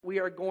we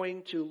are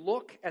going to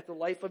look at the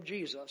life of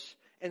Jesus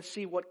and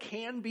see what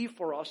can be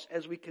for us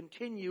as we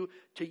continue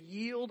to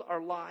yield our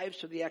lives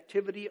to the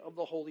activity of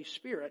the Holy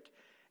Spirit.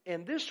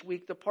 And this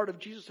week, the part of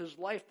Jesus'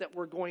 life that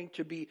we're going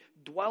to be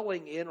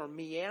dwelling in or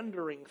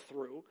meandering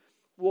through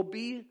will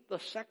be the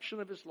section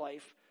of his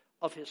life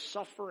of his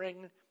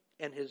suffering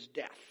and his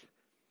death.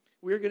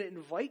 We're going to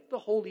invite the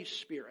Holy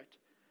Spirit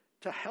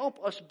to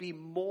help us be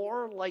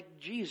more like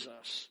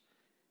Jesus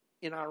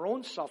in our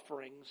own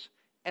sufferings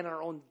and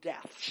our own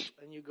deaths.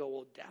 And you go,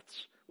 well,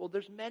 deaths? Well,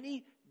 there's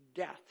many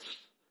deaths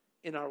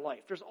in our life.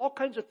 There's all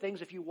kinds of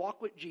things, if you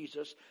walk with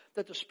Jesus,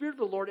 that the Spirit of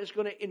the Lord is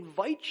going to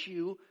invite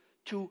you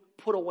to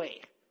put away.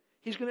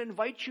 He's going to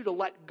invite you to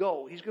let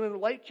go. He's going to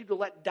invite you to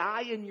let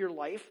die in your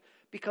life,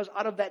 because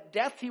out of that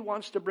death, he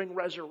wants to bring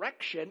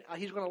resurrection.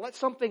 He's going to let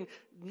something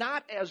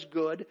not as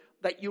good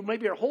that you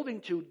maybe are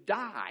holding to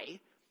die,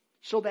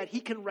 so that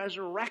he can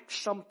resurrect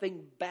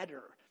something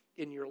better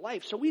in your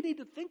life. So we need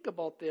to think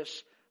about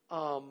this,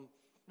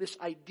 this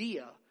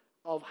idea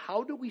of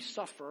how do we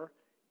suffer,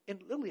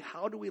 and literally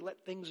how do we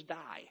let things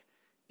die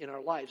in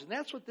our lives. And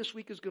that's what this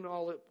week is going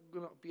to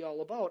be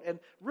all about. And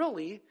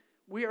really,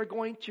 we are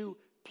going to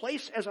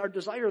place as our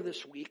desire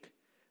this week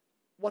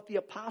what the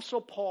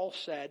Apostle Paul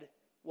said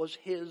was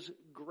his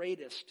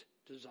greatest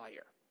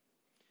desire.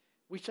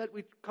 We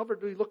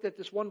looked at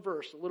this one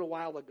verse a little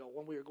while ago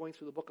when we were going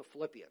through the book of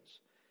Philippians.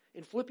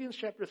 In Philippians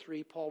chapter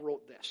 3, Paul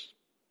wrote this: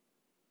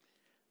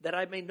 that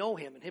I may know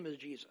him, and him is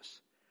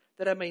Jesus,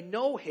 that I may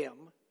know him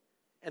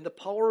and the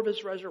power of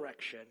his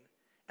resurrection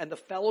and the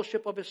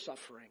fellowship of his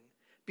suffering,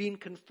 being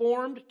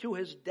conformed to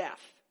his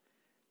death,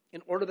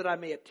 in order that I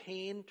may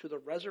attain to the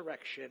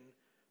resurrection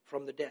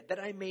from the dead, that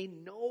I may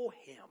know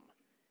him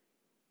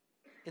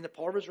in the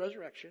power of his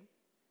resurrection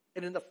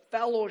and in the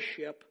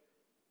fellowship,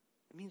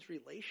 it means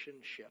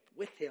relationship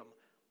with him,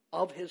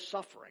 of his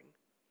suffering,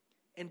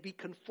 and be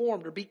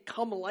conformed or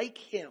become like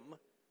him,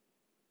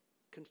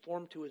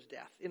 conformed to his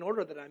death, in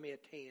order that I may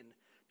attain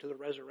to the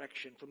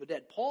resurrection from the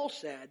dead. Paul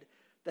said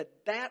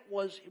that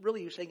was really,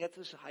 he was saying that's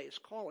his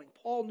highest calling.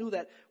 Paul knew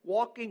that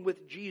walking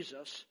with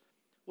Jesus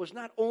was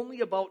not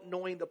only about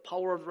knowing the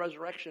power of the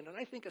resurrection, and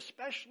I think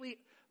especially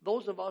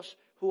those of us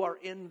who are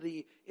in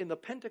the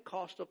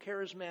Pentecostal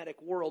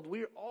charismatic world,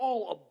 we're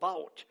all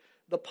about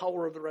the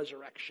power of the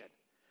resurrection.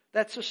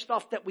 That's the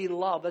stuff that we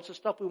love. That's the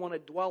stuff we want to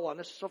dwell on.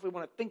 That's the stuff we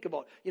want to think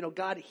about. You know,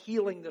 God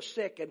healing the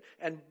sick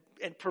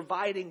and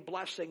providing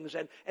blessings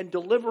and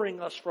delivering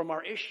us from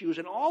our issues.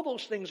 And all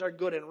those things are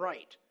good and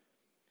right.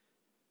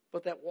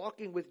 But that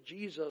walking with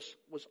Jesus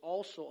was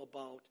also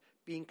about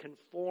being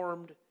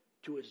conformed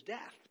to his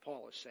death,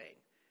 Paul is saying,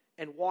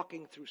 and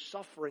walking through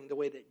suffering the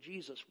way that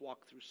Jesus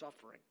walked through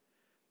suffering.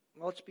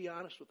 Now, let's be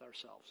honest with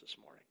ourselves this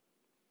morning.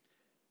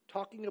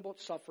 Talking about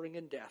suffering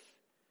and death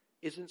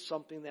isn't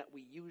something that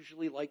we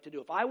usually like to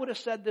do. If I would have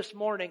said this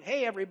morning,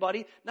 hey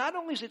everybody, not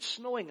only is it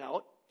snowing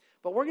out,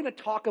 but we're going to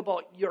talk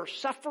about your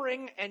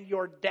suffering and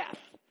your death,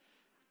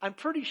 I'm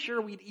pretty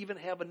sure we'd even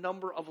have a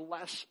number of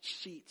less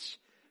seats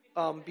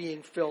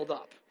being filled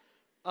up.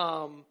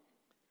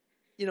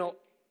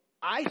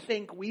 I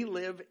think we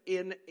live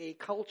in the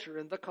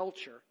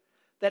culture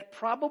that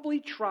probably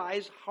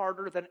tries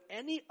harder than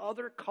any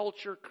other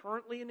culture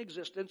currently in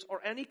existence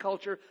or any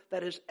culture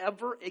that has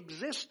ever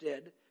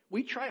existed.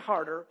 We try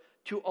harder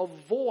to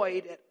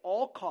avoid at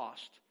all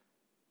cost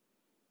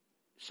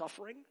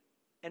suffering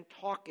and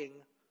talking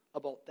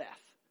about death.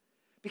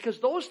 Because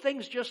those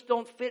things just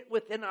don't fit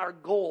within our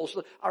goals,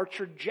 our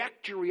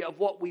trajectory of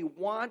what we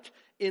want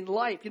in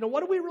life. You know,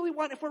 what do we really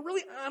want? If we're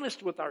really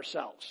honest with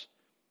ourselves,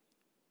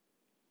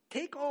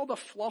 take all the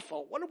fluff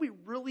out. What are we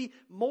really,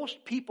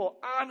 most people,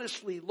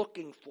 honestly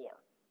looking for?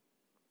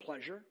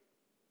 Pleasure,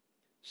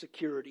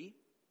 security,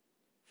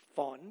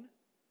 fun,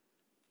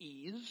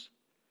 ease.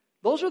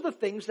 Those are the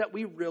things that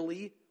we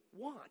really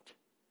want.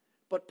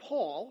 But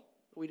Paul,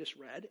 we just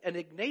read, and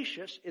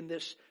Ignatius in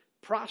this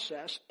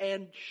process,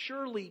 and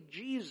surely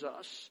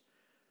Jesus,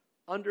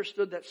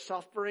 understood that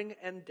suffering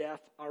and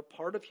death are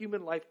part of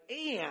human life,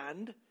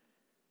 and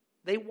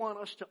they want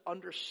us to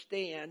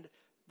understand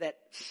that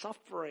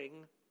suffering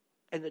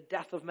and the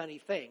death of many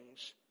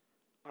things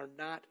are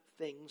not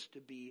things to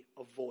be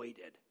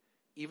avoided.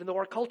 Even though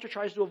our culture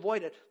tries to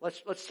avoid it,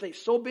 let's stay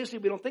so busy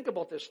we don't think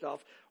about this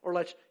stuff, or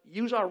let's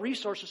use our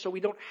resources so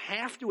we don't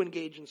have to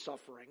engage in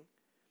suffering.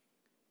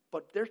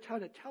 But they're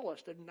trying to tell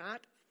us they're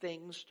not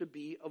things to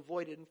be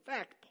avoided. In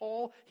fact,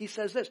 Paul, he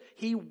says this,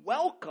 he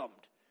welcomed,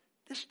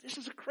 this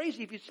is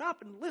crazy, if you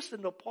stop and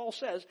listen to what Paul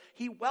says,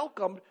 he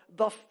welcomed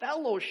the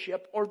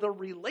fellowship or the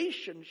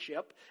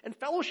relationship, and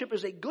fellowship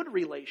is a good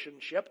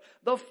relationship,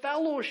 the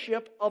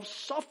fellowship of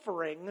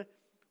suffering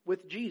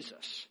with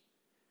Jesus.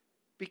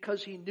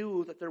 Because he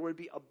knew that there would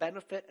be a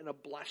benefit and a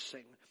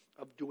blessing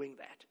of doing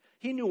that.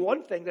 He knew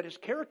one thing, that his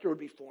character would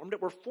be formed,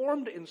 that we're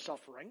formed in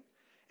suffering,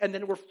 and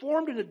then we're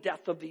formed in the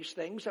death of these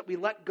things, that we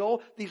let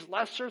go, these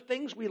lesser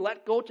things we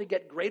let go to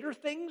get greater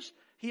things.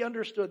 He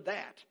understood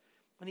that.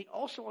 And he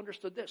also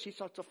understood this. He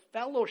saw it's a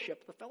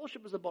fellowship. The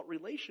fellowship is about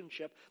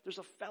relationship. There's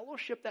a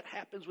fellowship that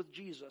happens with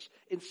Jesus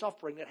in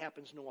suffering that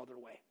happens no other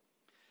way.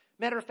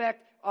 Matter of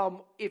fact,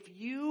 if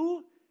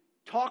you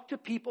talk to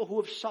people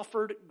who have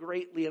suffered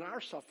greatly and are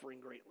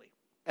suffering greatly,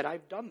 and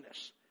I've done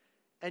this,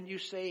 and you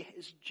say,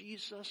 is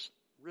Jesus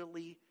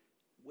really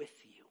with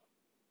you?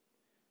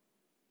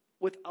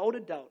 Without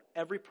a doubt,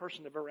 every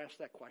person I've ever asked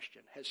that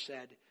question has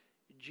said,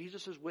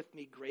 Jesus is with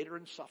me greater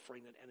in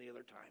suffering than any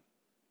other time.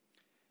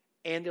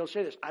 And they'll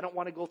say this, I don't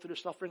want to go through the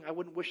suffering. I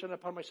wouldn't wish that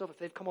upon myself. If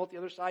they've come out the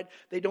other side,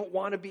 they don't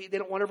want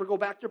to ever go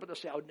back there, but they'll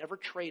say, I would never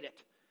trade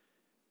it.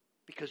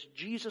 Because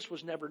Jesus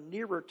was never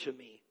nearer to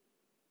me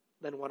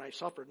than when I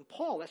suffered. And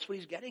Paul, that's what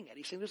he's getting at.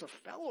 He's saying there's a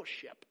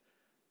fellowship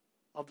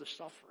of the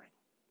suffering.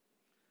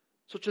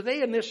 So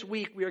today and this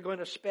week, we are going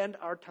to spend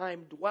our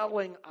time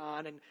dwelling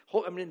on, and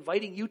I'm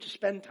inviting you to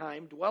spend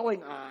time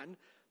dwelling on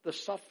the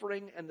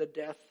suffering and the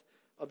death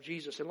of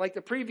Jesus. And like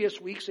the previous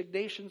weeks,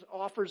 Ignatius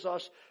offers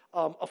us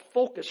a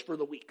focus for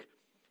the week,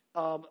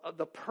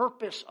 the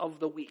purpose of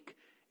the week.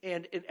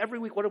 And in every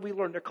week, what have we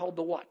learned? They're called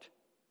the what?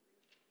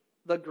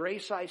 The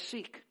grace I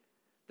seek.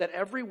 That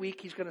every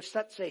week he's going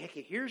to say,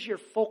 hey, here's your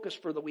focus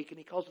for the week. And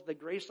he calls it the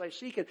grace I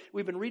seek. And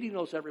we've been reading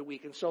those every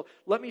week. And so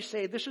let me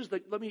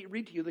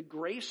read to you the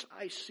grace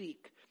I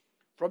seek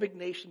from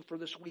Ignatius for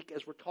this week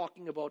as we're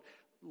talking about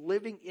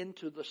living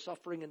into the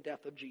suffering and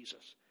death of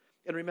Jesus.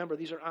 And remember,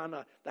 these are on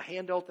the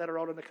handout that are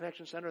out in the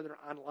Connection Center. They're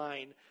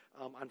online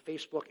on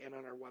Facebook and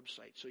on our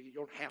website. So you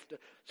don't have to.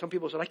 Some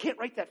people said, I can't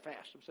write that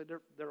fast. I'm saying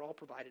they're all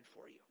provided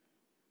for you.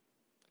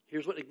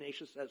 Here's what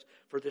Ignatius says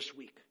for this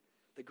week.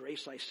 The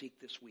grace I seek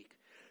this week.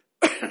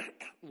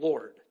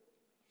 Lord,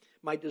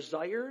 my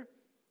desire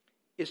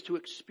is to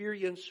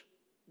experience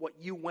what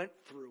you went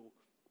through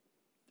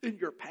in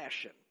your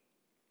passion.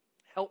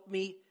 Help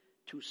me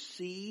to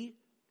see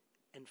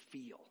and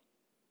feel.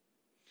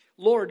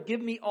 Lord,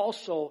 give me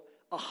also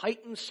a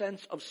heightened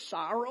sense of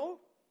sorrow,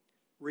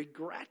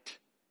 regret,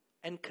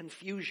 and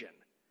confusion.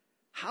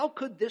 How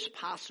could this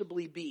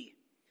possibly be?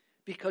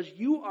 Because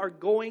you are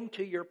going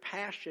to your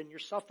passion, your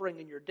suffering,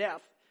 and your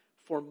death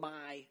for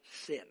my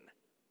sin.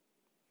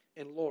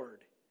 And Lord,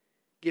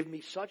 give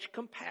me such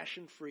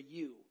compassion for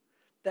you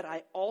that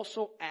I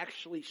also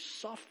actually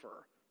suffer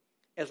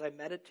as I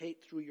meditate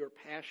through your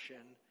passion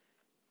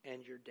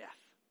and your death.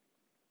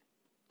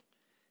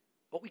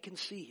 What we can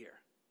see here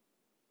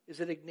is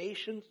that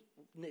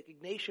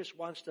Ignatius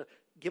wants to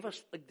give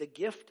us the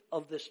gift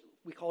of this,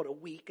 we call it a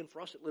week, and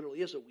for us it literally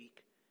is a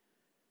week,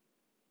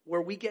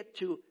 where we get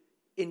to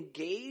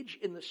engage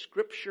in the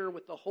Scripture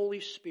with the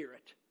Holy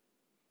Spirit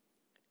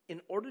in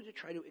order to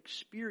try to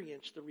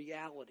experience the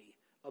reality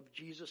of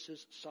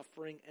Jesus'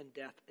 suffering and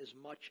death as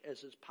much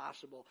as is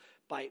possible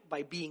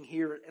by being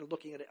here and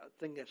looking at a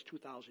thing that's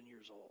 2,000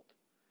 years old.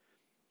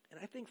 And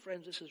I think,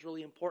 friends, this is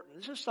really important.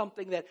 This is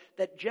something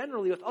that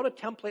generally, without a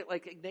template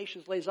like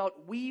Ignatius lays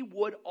out, we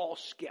would all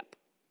skip.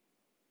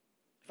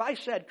 If I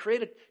said,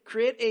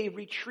 create a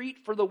retreat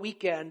for the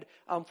weekend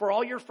for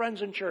all your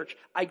friends in church,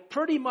 I'm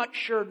pretty much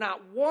sure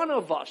not one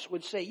of us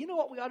would say, you know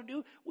what we ought to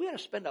do? We ought to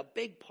spend a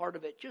big part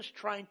of it just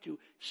trying to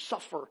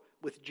suffer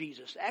with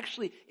Jesus.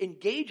 Actually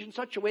engage in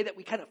such a way that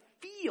we kind of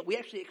feel, we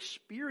actually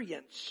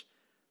experience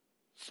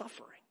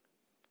suffering.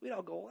 We'd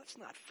all go, well, that's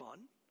not fun.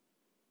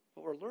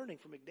 What we're learning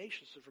from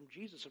Ignatius and from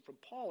Jesus and from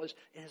Paul is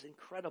it has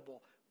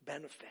incredible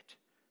benefit.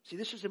 See,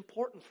 this is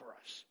important for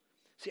us.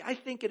 See, I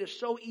think it is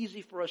so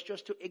easy for us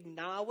just to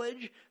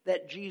acknowledge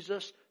that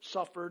Jesus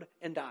suffered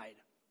and died.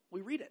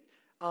 We read it.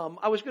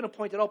 I was going to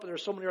point it out, but there are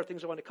so many other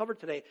things I want to cover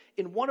today.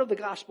 In one of the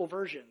gospel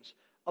versions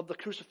of the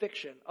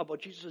crucifixion,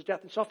 about Jesus'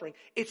 death and suffering,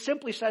 it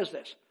simply says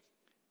this,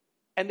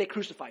 and they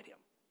crucified him.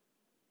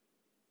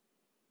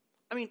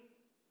 I mean,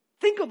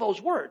 think of those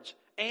words,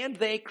 and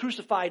they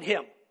crucified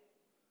him.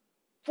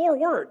 4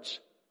 words.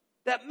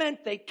 That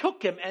meant they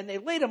took him and they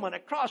laid him on a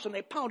cross and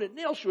they pounded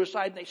nails through his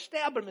side and they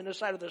stabbed him in the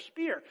side of the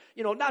spear.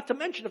 You know, not to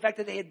mention the fact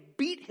that they had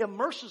beat him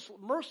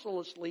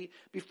mercilessly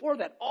before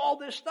that. All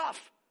this stuff.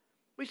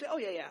 We say, oh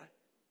yeah,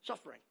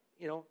 suffering.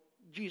 You know,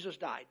 Jesus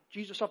died.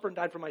 Jesus suffered and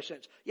died for my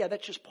sins. Yeah,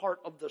 that's just part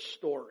of the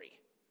story.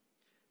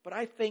 But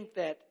I think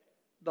that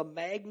the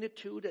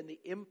magnitude and the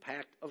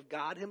impact of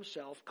God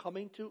himself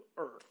coming to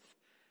earth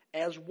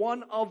as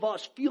one of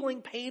us,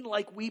 feeling pain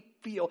like we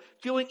feel,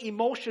 feeling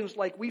emotions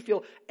like we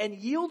feel, and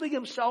yielding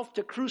himself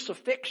to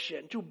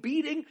crucifixion, to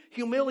beating,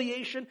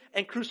 humiliation,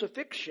 and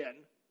crucifixion.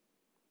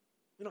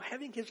 You know,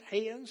 having his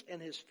hands and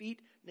his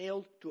feet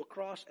nailed to a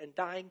cross and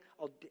dying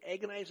of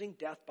agonizing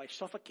death by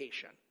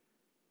suffocation.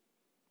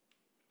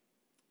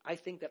 I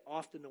think that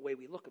often the way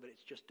we look at it,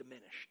 it's just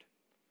diminished.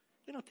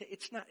 You know,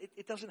 it's not.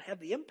 It doesn't have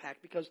the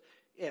impact because,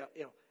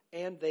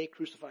 and they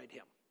crucified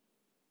him.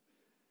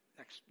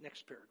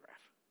 Next paragraph.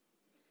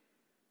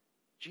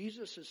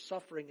 Jesus'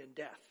 suffering and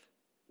death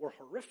were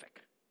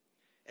horrific.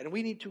 And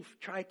we need to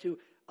try to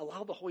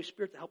allow the Holy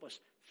Spirit to help us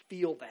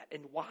feel that.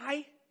 And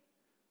why?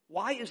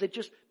 Why is it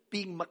just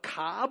being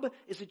macabre?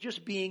 Is it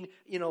just being,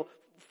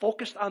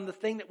 focused on the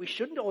thing that we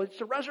shouldn't? Oh, it's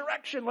the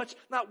resurrection. Let's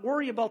not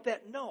worry about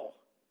that. No.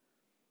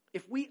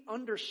 If we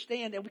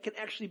understand and we can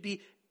actually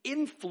be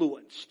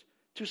influenced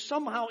to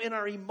somehow in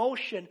our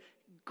emotion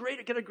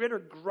get a greater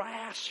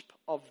grasp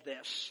of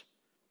this,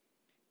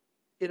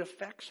 It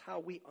affects how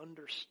we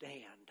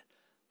understand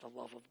the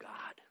love of God.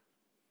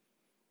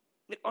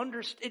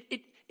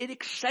 It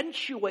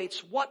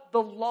accentuates what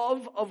the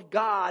love of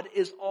God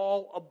is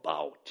all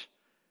about.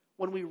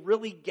 When we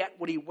really get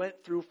what he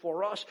went through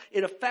for us,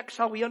 it affects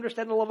how we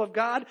understand the love of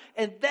God,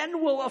 and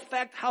then will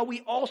affect how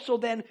we also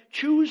then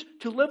choose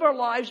to live our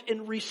lives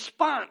in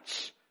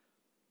response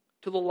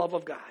to the love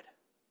of God.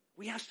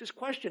 We ask this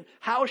question: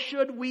 how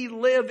should we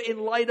live in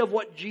light of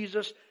what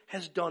Jesus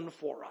has done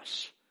for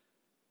us?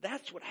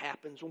 That's what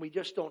happens when we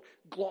just don't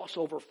gloss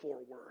over 4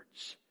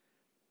 words.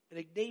 And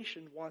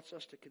Ignatius wants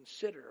us to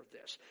consider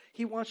this.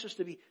 He wants us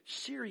to be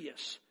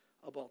serious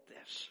about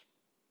this.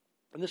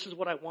 And this is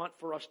what I want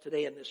for us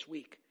today and this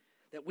week.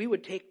 That we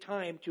would take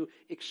time to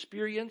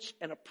experience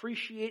and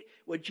appreciate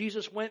what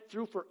Jesus went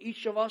through for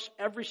each of us,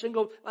 every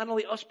single, not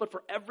only us, but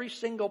for every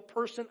single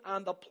person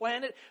on the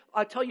planet.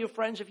 I tell you,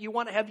 friends, if you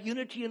want to have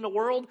unity in the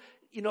world,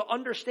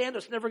 understand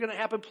it's never going to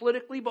happen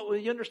politically, but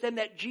when you understand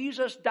that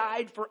Jesus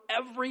died for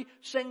every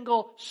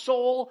single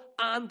soul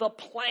on the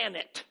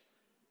planet,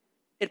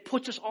 it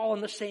puts us all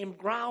on the same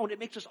ground. It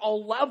makes us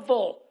all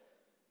level.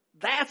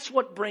 That's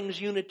what brings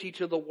unity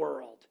to the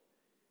world.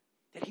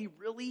 That he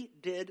really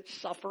did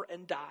suffer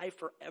and die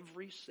for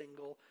every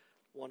single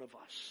one of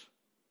us.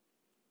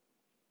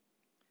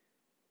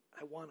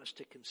 I want us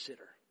to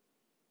consider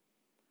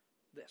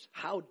this.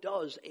 How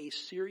does a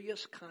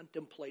serious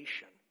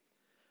contemplation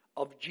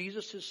of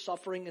Jesus'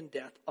 suffering and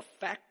death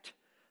affect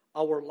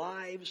our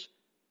lives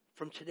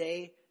from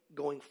today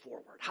going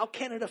forward? How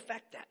can it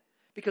affect that?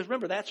 Because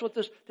remember, that's what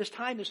this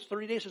time, this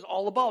 30 days is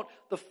all about.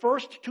 The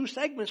first 2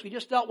 segments, we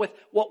just dealt with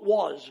what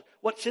was,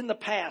 what's in the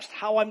past,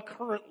 how I'm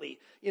currently,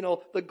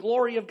 the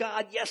glory of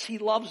God. Yes, he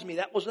loves me.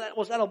 That was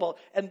that about.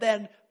 And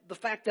then the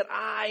fact that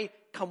I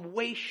come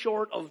way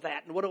short of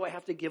that. And what do I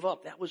have to give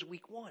up? That was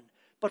week 1.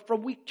 But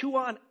from week 2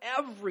 on,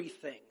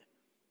 everything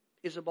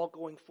is about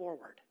going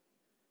forward.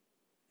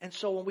 And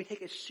so when we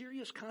take a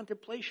serious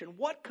contemplation,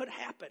 what could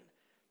happen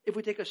if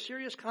we take a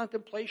serious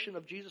contemplation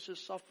of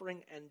Jesus'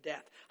 suffering and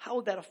death? How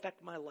would that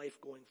affect my life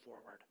going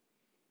forward?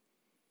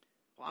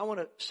 Well, I want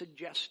to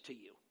suggest to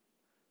you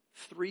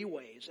 3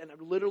 ways, and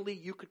literally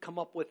you could come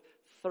up with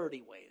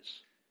 30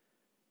 ways.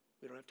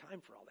 We don't have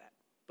time for all that.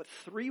 But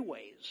 3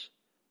 ways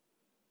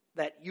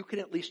that you can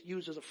at least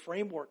use as a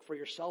framework for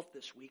yourself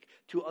this week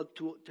to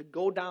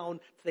go down,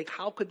 to think,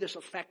 how could this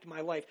affect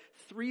my life?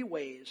 3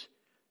 ways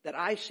that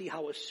I see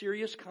how a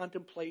serious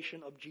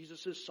contemplation of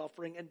Jesus'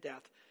 suffering and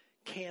death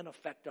can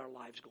affect our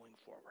lives going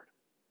forward.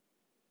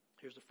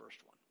 Here's the first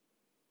one.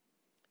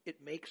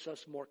 It makes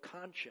us more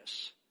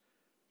conscious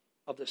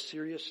of the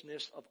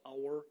seriousness of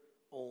our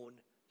own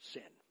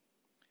sin.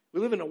 We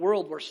live in a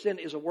world where sin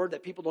is a word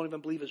that people don't even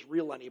believe is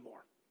real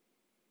anymore.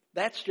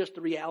 That's just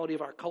the reality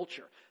of our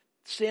culture.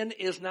 Sin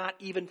is not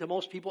even to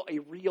most people a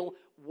real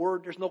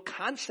word. There's no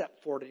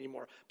concept for it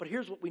anymore. But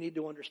here's what we need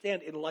to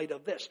understand in light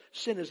of this.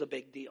 Sin is a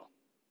big deal.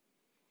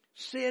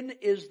 Sin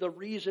is the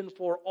reason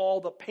for all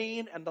the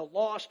pain and the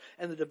loss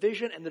and the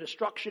division and the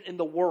destruction in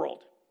the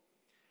world.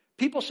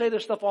 People say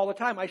this stuff all the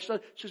time.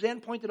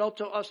 Suzanne pointed out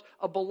to us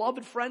a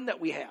beloved friend that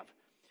we have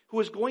who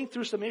was going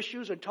through some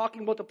issues and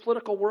talking about the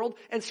political world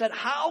and said,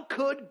 how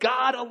could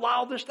God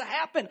allow this to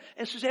happen?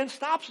 And Suzanne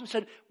stops and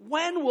said,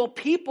 when will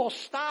people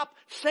stop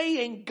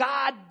saying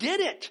God did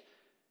it?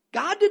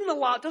 God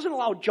doesn't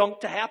allow junk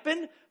to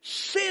happen.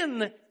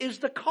 Sin is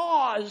the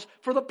cause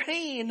for the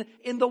pain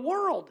in the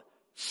world.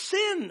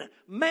 Sin,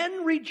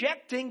 men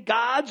rejecting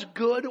God's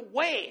good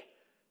way.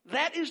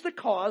 That is the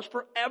cause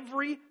for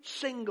every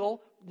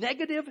single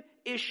negative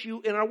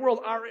issue in our world.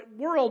 Our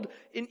world,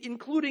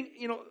 including,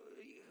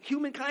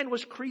 humankind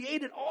was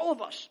created, all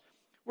of us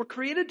were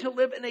created to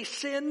live in a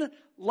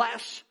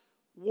sinless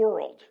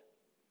world.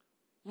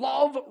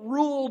 Love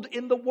ruled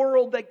in the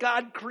world that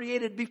God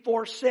created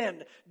before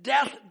sin.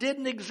 Death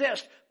didn't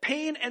exist.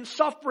 Pain and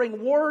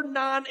suffering were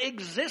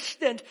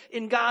non-existent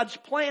in God's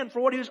plan for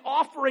what he was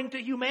offering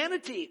to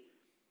humanity.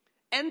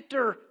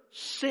 Enter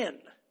sin.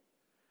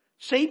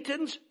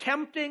 Satan's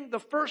tempting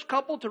the first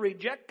couple to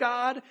reject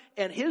God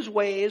and his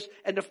ways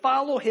and to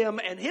follow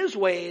him and his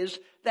ways.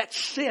 That's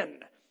sin.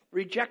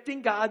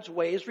 Rejecting God's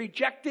ways,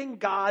 rejecting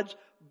God's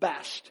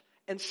best.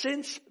 And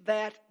since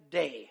that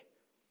day,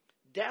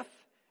 death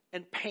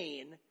and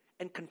pain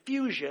and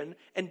confusion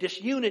and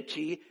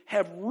disunity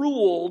have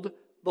ruled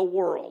the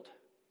world.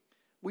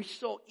 We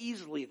so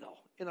easily, though,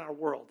 in our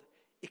world,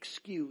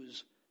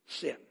 excuse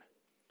sin,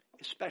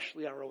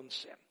 especially our own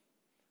sin,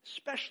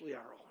 especially our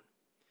own.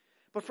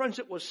 But friends,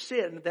 it was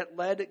sin that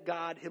led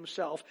God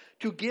himself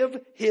to give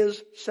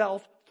his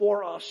self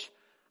for us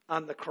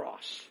on the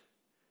cross.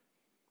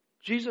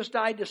 Jesus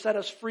died to set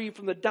us free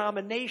from the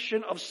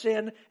domination of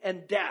sin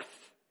and death.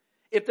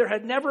 If there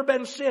had never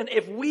been sin,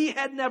 if we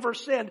had never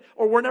sinned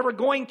or were never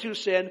going to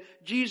sin,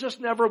 Jesus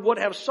never would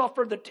have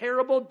suffered the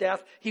terrible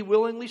death he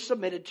willingly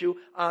submitted to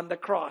on the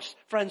cross.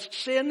 Friends,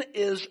 sin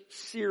is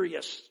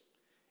serious.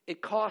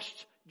 It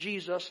costs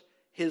Jesus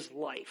his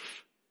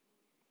life.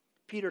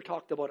 Peter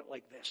talked about it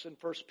like this. In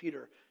 1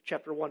 Peter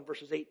chapter 1,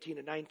 verses 18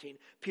 and 19,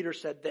 Peter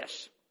said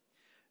this,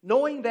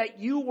 knowing that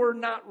you were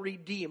not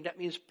redeemed, that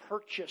means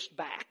purchased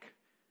back,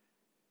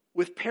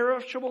 with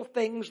perishable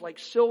things like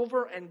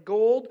silver and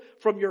gold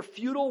from your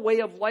feudal way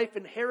of life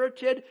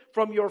inherited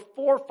from your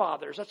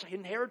forefathers. That's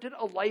inherited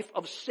a life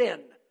of sin.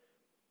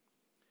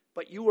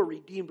 But you were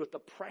redeemed with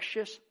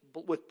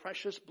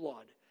precious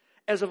blood,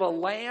 as of a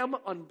lamb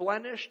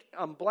unblemished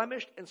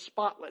and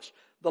spotless,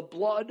 the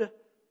blood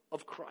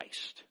of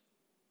Christ.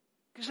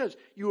 He says,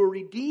 you were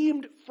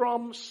redeemed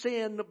from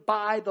sin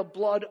by the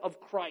blood of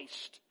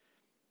Christ,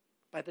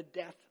 by the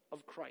death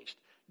of Christ.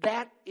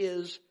 That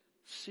is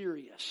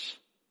serious.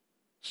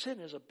 Sin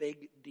is a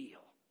big deal.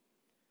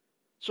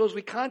 So as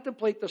we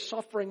contemplate the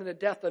suffering and the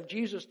death of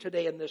Jesus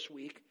today and this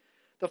week,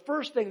 the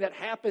first thing that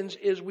happens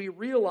is we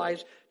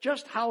realize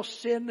just how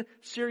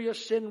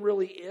serious sin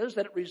really is,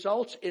 that it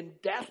results in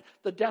death,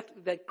 the death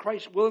that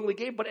Christ willingly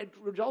gave, but it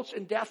results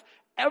in death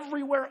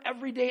everywhere,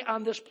 every day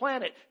on this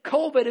planet.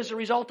 COVID is a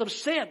result of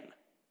sin,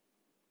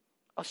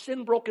 a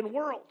sin-broken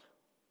world.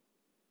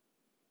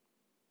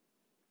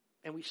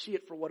 And we see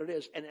it for what it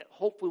is, and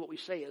hopefully what we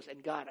say is,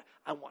 and God,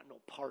 I want no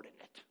part in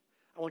it.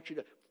 I want you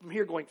to, from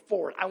here going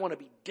forward, I want to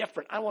be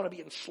different. I want to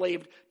be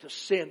enslaved to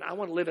sin. I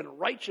want to live in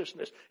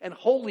righteousness and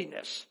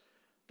holiness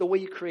the way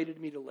you created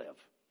me to live.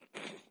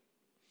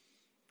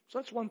 So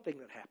that's one thing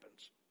that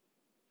happens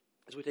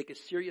as we take a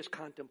serious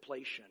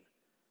contemplation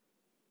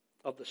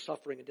of the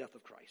suffering and death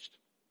of Christ.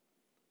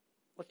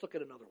 Let's look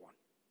at another one.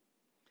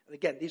 And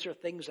again, these are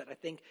things that I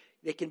think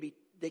they can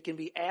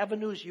be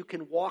avenues you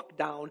can walk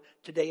down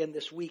today and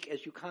this week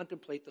as you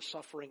contemplate the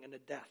suffering and the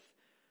death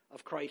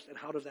of Christ, and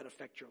how does that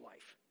affect your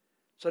life.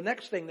 So the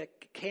next thing that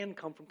can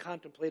come from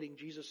contemplating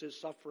Jesus'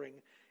 suffering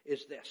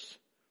is this.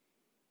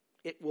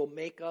 It will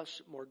make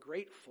us more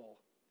grateful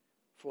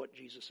for what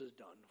Jesus has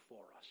done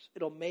for us.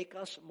 It'll make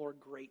us more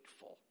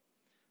grateful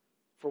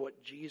for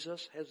what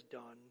Jesus has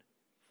done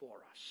for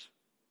us.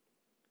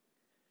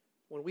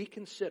 When we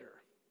consider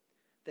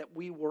that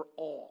we were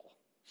all,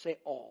 say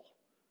all,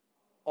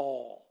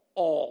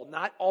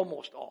 not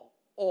almost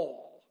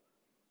all,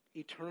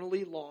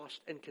 eternally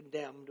lost and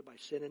condemned by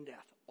sin and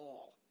death,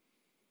 all.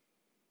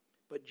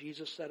 But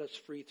Jesus set us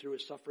free through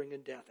his suffering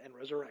and death and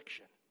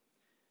resurrection.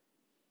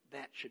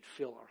 That should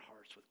fill our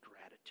hearts with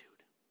gratitude.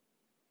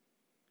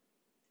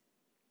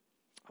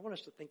 I want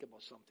us to think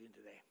about something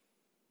today.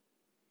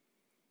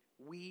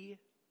 We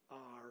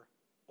are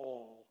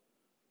all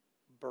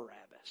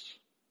Barabbas.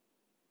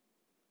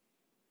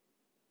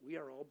 We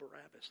are all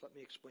Barabbas. Let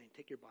me explain.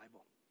 Take your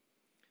Bible.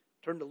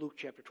 Turn to Luke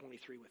chapter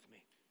 23 with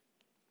me.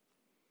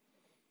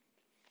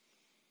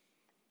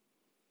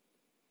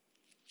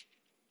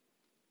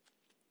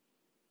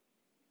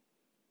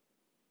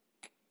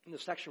 In the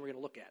section we're going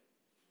to look at,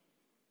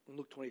 in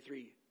Luke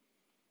 23,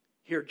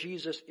 here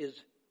Jesus is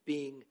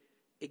being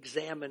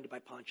examined by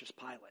Pontius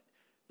Pilate.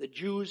 The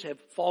Jews have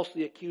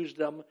falsely accused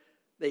him.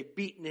 They've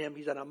beaten him.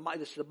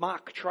 This is a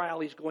mock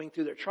trial he's going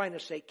through. They're trying to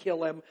say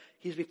kill him.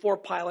 He's before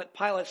Pilate.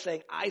 Pilate's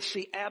saying, I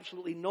see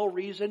absolutely no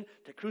reason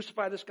to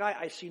crucify this guy.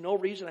 I see no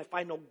reason. I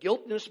find no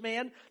guilt in this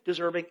man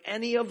deserving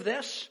any of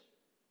this.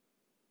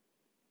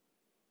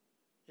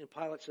 And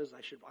Pilate says,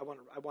 I want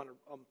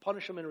to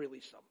punish him and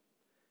release him.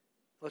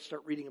 Let's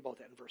start reading about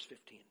that in verse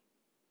 15.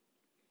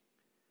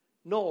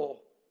 No,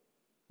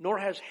 nor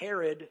has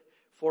Herod,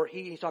 for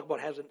he's talking about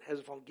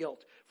hasn't found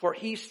guilt. For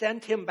he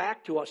sent him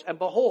back to us, and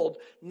behold,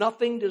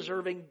 nothing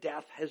deserving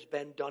death has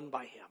been done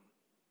by him.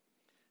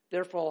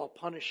 Therefore I'll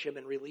punish him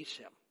and release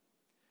him.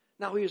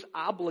 Now he is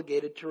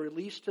obligated to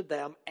release to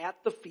them at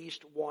the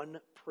feast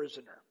one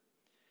prisoner.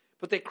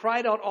 But they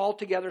cried out all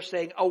together,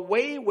 saying,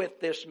 Away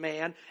with this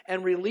man,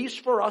 and release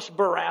for us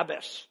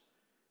Barabbas.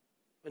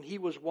 And he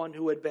was one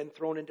who had been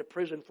thrown into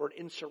prison for an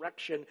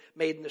insurrection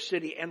made in the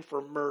city and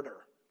for murder.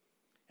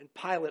 And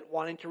Pilate,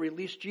 wanting to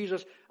release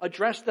Jesus,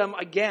 addressed them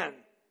again.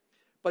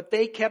 But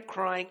they kept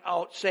crying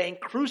out, saying,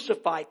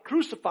 Crucify,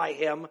 crucify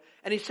him.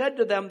 And he said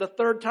to them the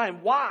third time,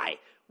 Why?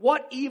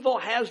 What evil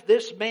has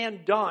this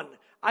man done?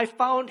 I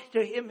found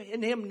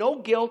in him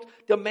no guilt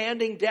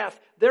demanding death.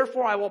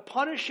 Therefore I will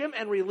punish him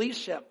and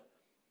release him.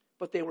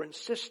 But they were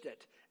insistent,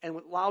 and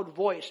with loud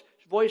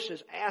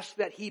voices asked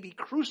that he be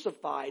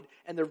crucified,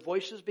 and their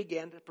voices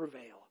began to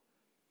prevail.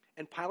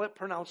 And Pilate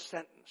pronounced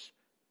sentence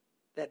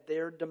that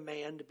their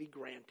demand be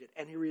granted.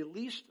 And he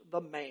released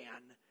the man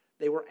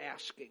they were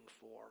asking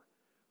for,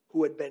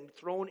 who had been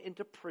thrown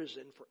into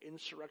prison for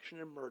insurrection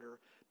and murder,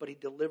 but he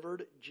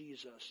delivered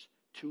Jesus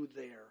to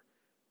their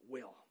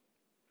will.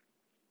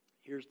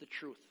 Here's the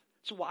truth.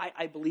 That's why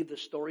I believe the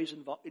story is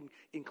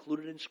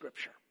included in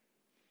Scripture.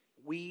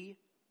 We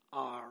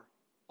are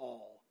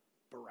all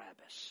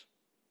Barabbas.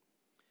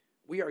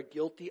 We are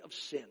guilty of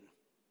sin.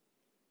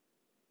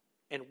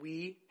 And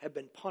we have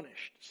been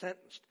punished,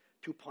 sentenced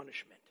to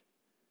punishment.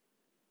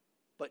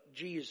 But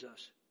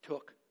Jesus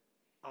took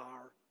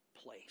our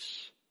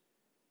place.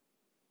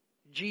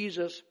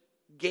 Jesus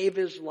gave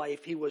his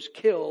life. He was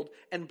killed,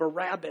 and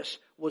Barabbas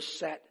was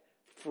set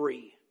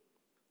free.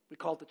 We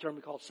call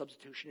it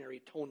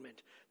substitutionary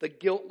atonement. The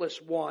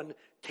guiltless one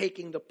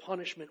taking the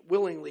punishment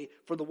willingly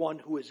for the one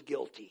who is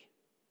guilty.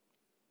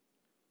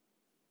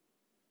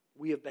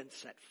 we have been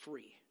set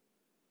free.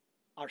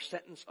 Our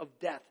sentence of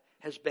death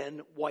has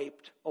been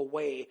wiped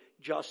away,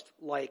 just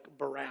like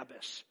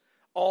Barabbas.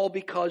 All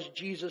because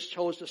Jesus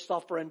chose to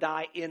suffer and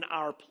die in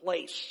our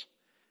place.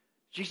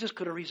 Jesus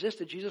could have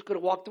resisted. Jesus could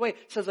have walked away.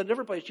 It says in a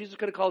different place, Jesus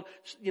could have called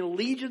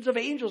legions of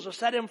angels to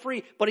set him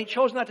free, but he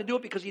chose not to do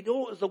it because he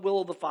knew it was the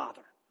will of the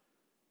Father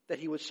that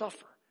he would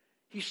suffer.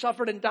 He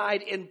suffered and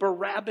died in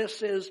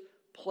Barabbas'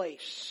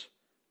 place.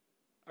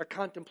 Our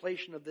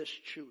contemplation of this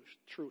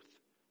truth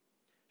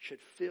should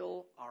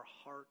fill our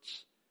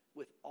hearts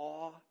with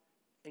awe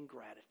and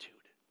gratitude.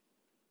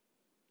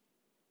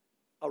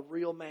 A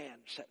real man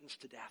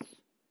sentenced to death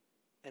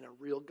and a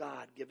real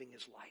God giving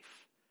his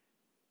life.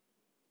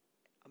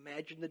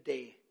 Imagine the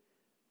day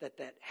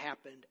that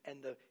happened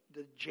and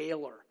the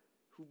jailer,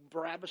 who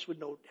Barabbas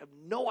would have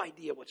no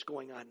idea what's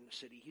going on in the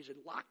city. He's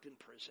locked in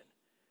prison.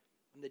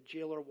 And the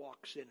jailer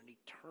walks in and he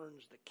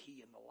turns the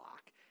key in the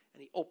lock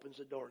and he opens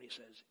the door and he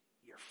says,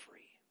 "You're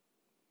free."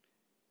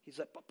 He's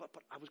like, but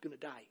I was going to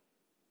die.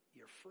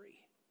 You're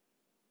free.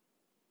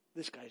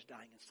 This guy's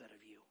dying instead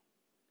of you.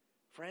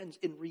 Friends,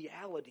 in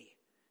reality,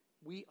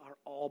 we are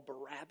all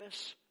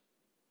Barabbas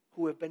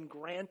who have been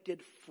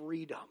granted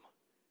freedom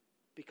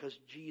because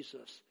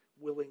Jesus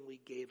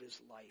willingly gave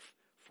his life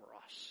for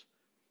us.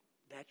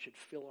 That should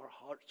fill our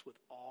hearts with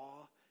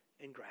awe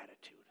and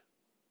gratitude.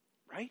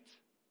 Right?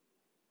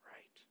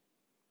 Right.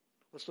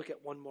 Let's look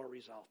at one more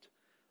result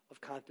of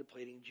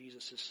contemplating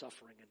Jesus'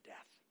 suffering and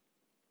death.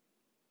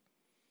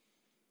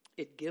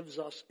 It gives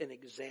us an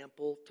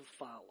example to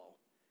follow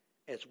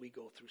as we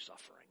go through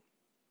suffering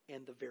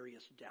and the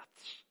various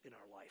deaths in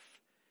our life.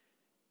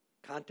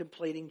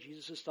 Contemplating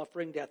Jesus'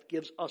 suffering and death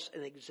gives us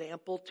an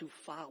example to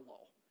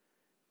follow.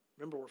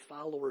 Remember, we're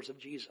followers of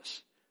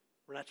Jesus.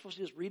 We're not supposed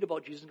to just read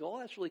about Jesus and go, "Oh,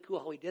 that's really cool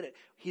how he did it."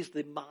 He's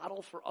the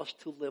model for us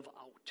to live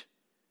out.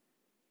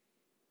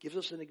 Gives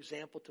us an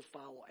example to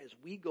follow as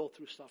we go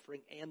through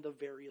suffering and the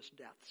various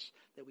deaths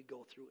that we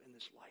go through in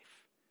this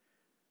life.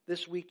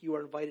 This week you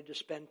are invited to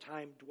spend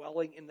time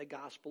dwelling in the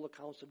gospel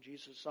accounts of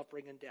Jesus'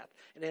 suffering and death.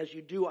 And as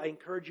you do, I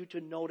encourage you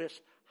to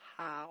notice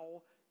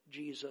how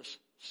Jesus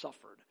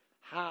suffered,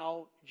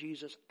 how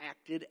Jesus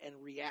acted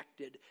and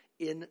reacted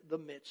in the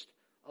midst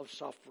of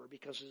suffering,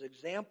 because his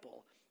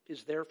example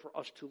is there for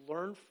us to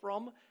learn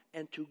from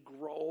and to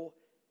grow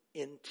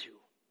into.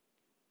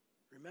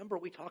 Remember,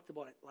 we talked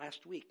about it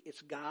last week.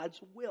 It's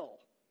God's will,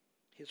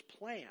 his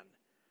plan,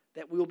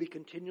 that we will be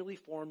continually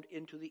formed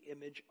into the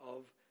image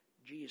of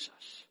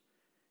Jesus.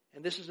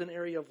 And this is an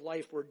area of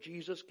life where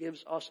Jesus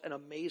gives us an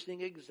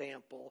amazing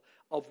example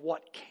of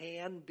what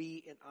can be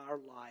in our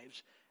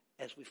lives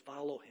as we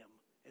follow him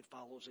and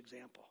follow his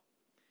example.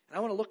 And I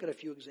want to look at a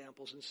few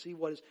examples and see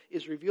what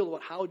is revealed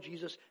about how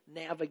Jesus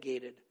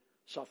navigated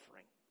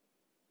suffering.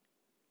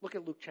 Look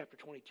at Luke chapter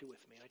 22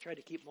 with me. I tried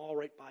to keep them all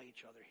right by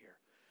each other here.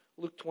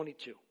 Luke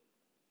 22,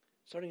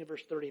 starting in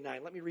verse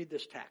 39. Let me read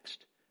this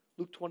text.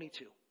 Luke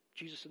 22,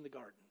 Jesus in the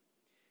garden.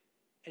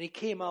 And he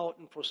came out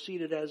and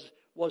proceeded, as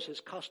was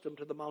his custom,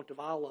 to the Mount of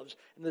Olives,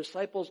 and the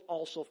disciples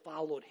also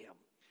followed him.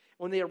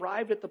 When they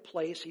arrived at the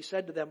place, he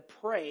said to them,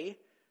 "Pray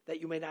that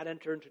you may not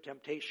enter into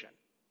temptation."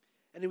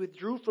 And he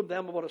withdrew from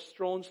them about a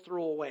stone's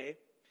throw away,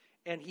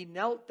 and he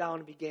knelt down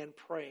and began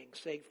praying,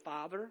 saying,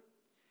 "Father,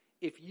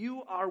 if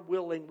you are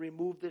willing,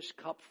 remove this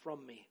cup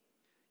from me.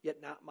 Yet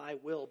not my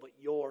will, but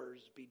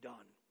yours be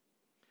done."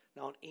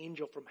 Now an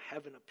angel from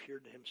heaven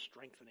appeared to him,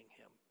 strengthening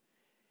him.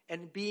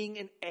 And being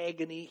in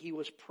agony, he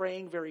was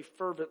praying very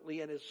fervently,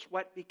 and his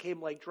sweat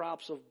became like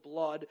drops of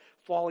blood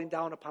falling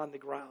down upon the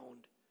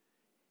ground.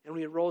 And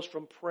when he arose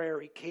from prayer,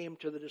 he came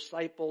to the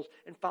disciples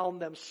and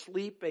found them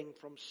sleeping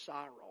from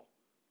sorrow.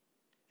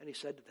 And he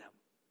said to them,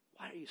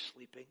 "Why are you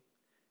sleeping?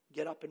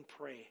 Get up and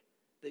pray,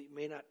 that you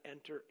may not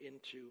enter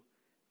into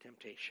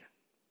temptation."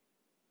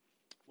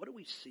 What do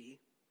we see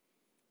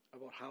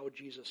about how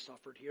Jesus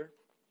suffered here?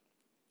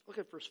 Look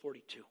at verse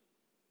 42.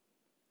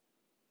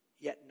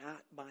 "Yet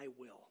not my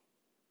will,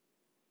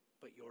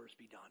 but yours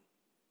be done."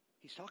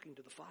 He's talking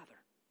to the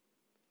Father.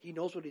 He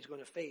knows what he's going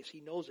to face. He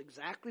knows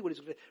exactly what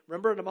he's going to face.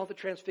 Remember in the Mount of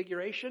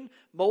Transfiguration,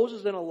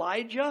 Moses and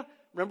Elijah,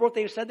 remember what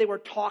they said they were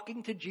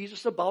talking to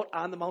Jesus about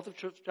on the Mount of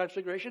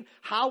Transfiguration?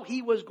 How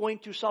he was going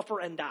to suffer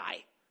and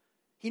die.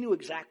 He knew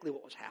exactly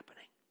what was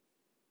happening.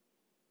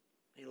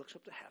 And he looks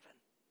up to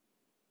heaven.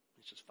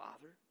 He says,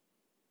 "Father,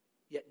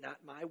 yet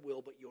not my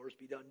will, but yours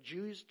be done."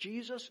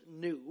 Jesus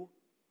knew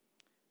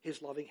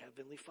his loving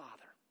heavenly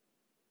Father.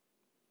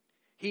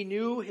 He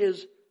knew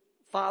his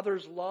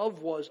Father's love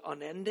was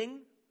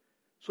unending.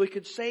 So he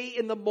could say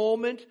in the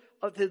moment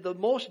of the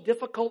most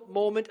difficult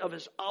moment of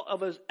his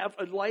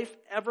life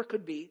ever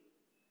could be,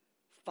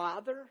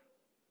 "Father,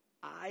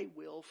 I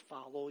will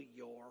follow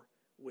your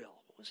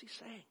will." What was he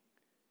saying?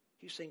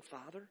 He was saying,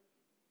 "Father,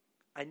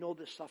 I know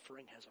this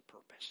suffering has a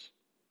purpose.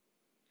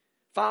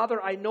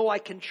 Father, I know I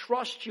can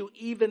trust you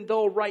even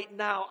though right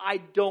now I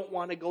don't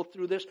want to go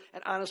through this,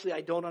 and honestly,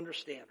 I don't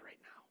understand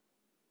right now."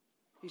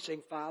 He's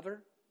saying,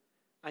 "Father,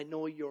 I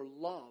know your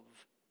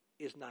love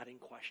is not in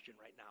question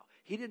right now."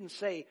 He didn't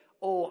say,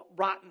 "Oh,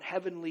 rotten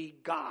heavenly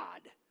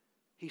God."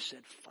 He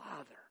said,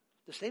 "Father,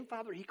 The same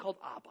Father he called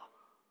Abba.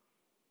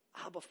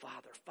 Abba,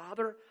 Father.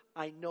 Father,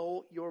 I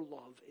know your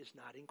love is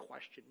not in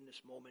question in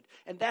this moment.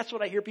 And that's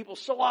what I hear people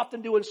so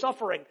often do in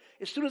suffering.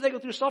 As soon as they go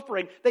through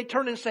suffering, they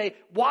turn and say,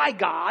 why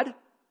God?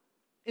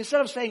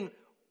 Instead of saying,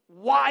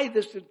 why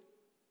this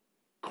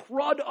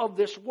crud of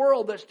this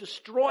world that's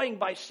destroying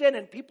by sin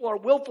and people are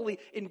willfully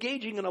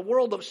engaging in a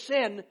world of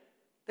sin,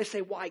 they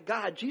say, why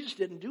God? Jesus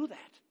didn't do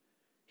that.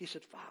 He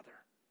said, Father,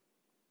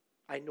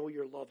 I know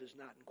your love is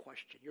not in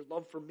question. Your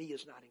love for me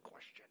is not in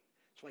question.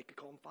 So I could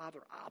call him Father,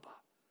 Abba.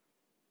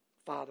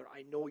 Father,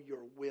 I know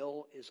your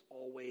will is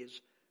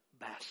always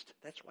best.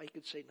 That's why he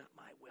could say, not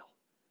my will,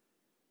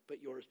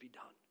 but yours be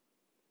done.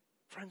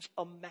 Friends,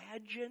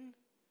 imagine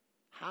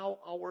how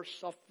our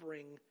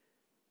suffering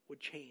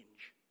would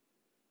change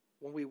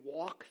when we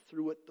walk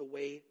through it the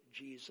way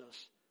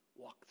Jesus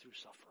walked through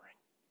suffering.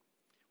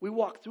 We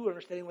walk through it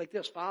understanding like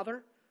this,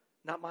 Father,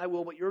 not my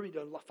will, but your be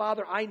done.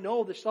 Father, I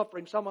know the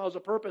suffering somehow has a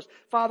purpose.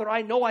 Father,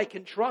 I know I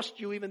can trust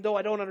you even though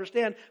I don't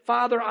understand.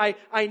 Father,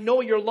 I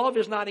know your love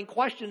is not in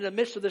question in the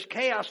midst of this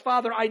chaos.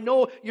 Father, I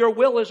know your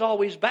will is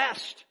always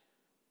best.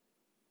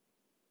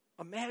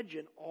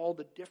 Imagine all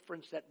the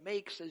difference that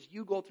makes as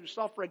you go through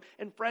suffering.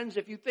 And friends,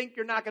 if you think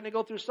you're not going to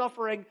go through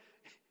suffering,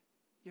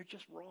 you're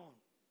just wrong.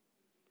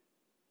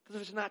 Because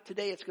if it's not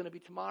today, it's going to be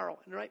tomorrow.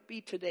 And it might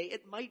be today.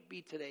 It might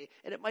be today.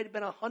 And it might have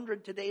been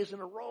 100 todays in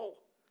a row.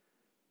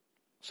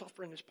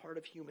 Suffering is part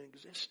of human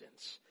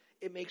existence.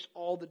 It makes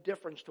all the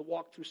difference to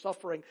walk through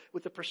suffering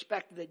with the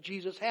perspective that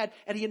Jesus had.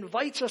 And he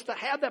invites us to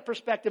have that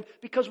perspective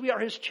because we are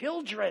his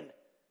children.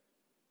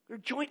 We're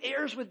joint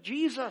heirs with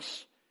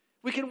Jesus.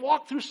 We can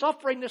walk through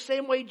suffering the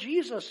same way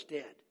Jesus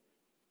did.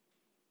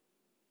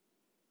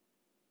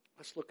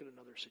 Let's look at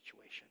another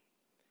situation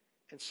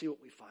and see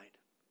what we find.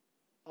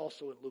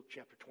 Also in Luke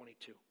chapter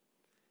 22.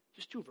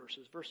 Just two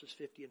verses, verses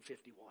 50 and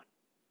 51.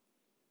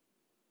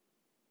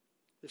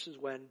 This is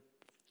when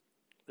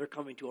they're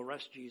coming to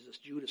arrest Jesus.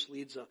 Judas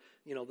leads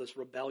this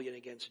rebellion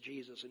against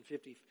Jesus. And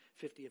 50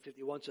 and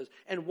 51 says,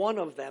 and one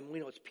of them, we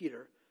know it's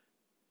Peter,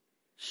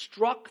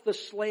 struck the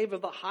slave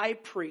of the high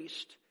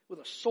priest with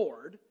a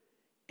sword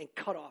and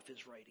cut off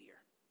his right ear.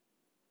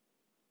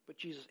 But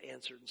Jesus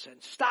answered and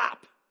said,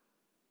 stop!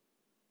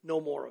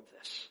 No more of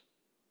this.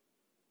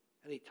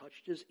 And he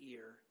touched his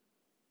ear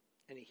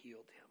and he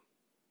healed him.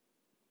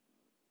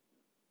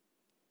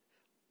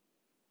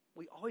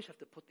 We always have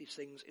to put these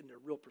things in their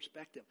real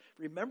perspective.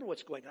 Remember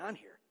what's going on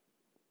here.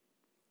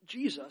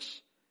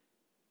 Jesus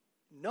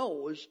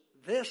knows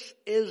this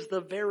is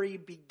the very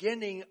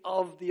beginning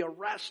of the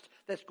arrest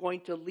that's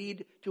going to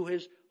lead to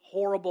his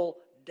horrible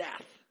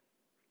death.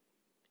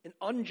 An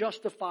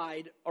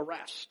unjustified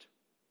arrest.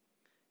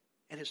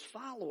 And his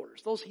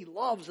followers, those he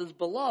loves, his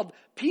beloved,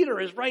 Peter,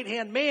 his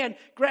right-hand man,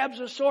 grabs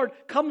his sword,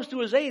 comes to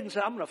his aid and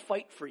says, I'm going to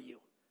fight for you.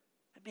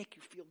 I make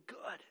you feel good.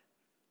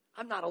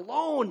 I'm not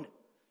alone.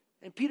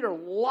 And Peter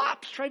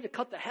trying to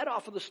cut the head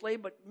off of the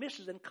slave, but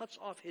misses and cuts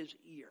off his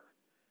ear.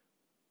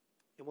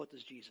 And what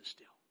does Jesus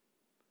do?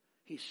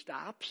 He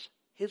stops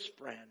his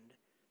friend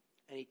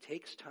and he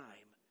takes time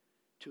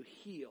to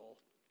heal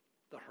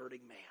the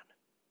hurting man.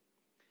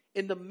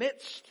 In the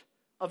midst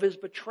of his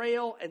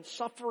betrayal and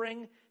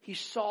suffering, he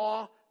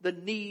saw the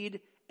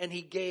need and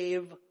he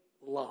gave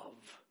love.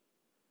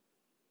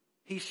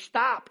 He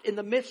stopped in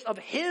the midst of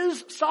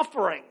his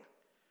suffering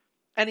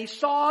and he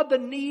saw the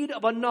need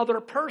of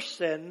another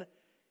person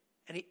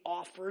and he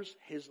offers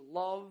his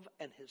love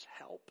and his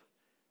help,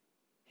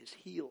 his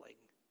healing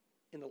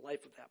in the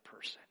life of that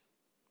person.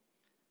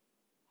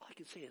 All I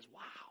can say is,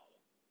 wow.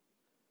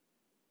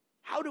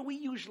 How do we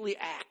usually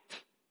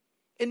act?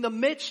 In the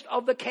midst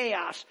of the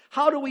chaos,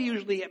 how do we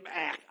usually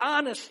act?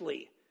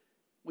 Honestly,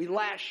 we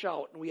lash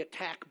out and we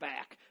attack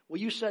back. Well,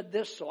 you said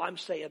this, so I'm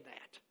saying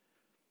that.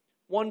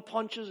 One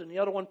punches and the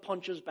other one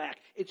punches back.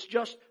 It's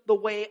just the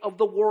way of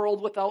the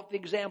world without the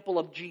example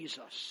of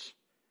Jesus.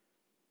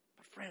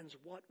 But friends,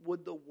 what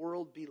would the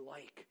world be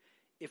like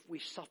if we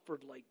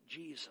suffered like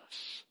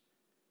Jesus?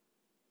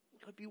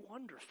 It would be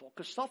wonderful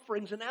because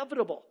suffering's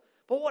inevitable.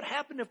 But what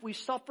happened if we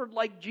suffered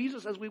like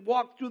Jesus as we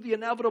walked through the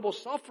inevitable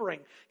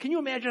suffering? Can you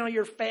imagine how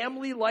your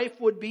family life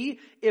would be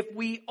if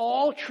we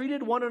all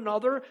treated one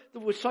another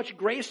with such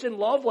grace and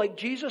love like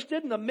Jesus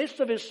did in the midst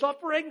of his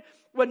suffering?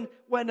 When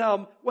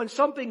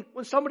somebody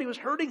was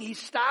hurting, he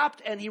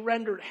stopped and he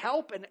rendered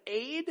help and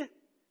aid.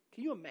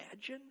 Can you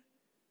imagine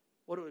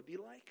what it would be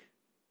like?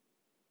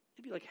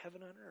 It'd be like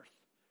heaven on earth.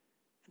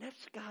 And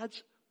that's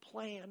God's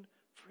plan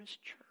for his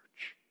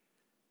church.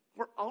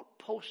 We're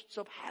outposts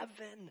of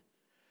heaven.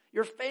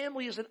 Your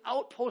family is an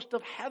outpost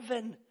of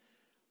heaven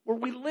where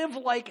we live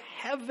like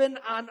heaven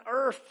on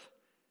earth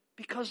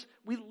because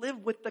we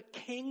live with the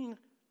King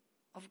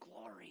of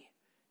glory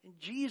and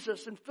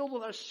Jesus and filled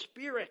with our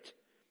Spirit.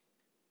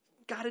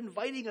 God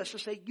inviting us to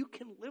say, you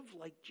can live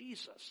like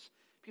Jesus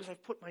because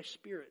I've put my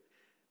Spirit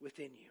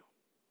within you.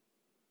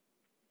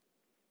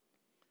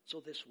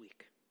 So this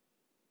week,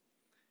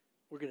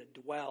 We're going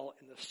to dwell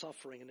in the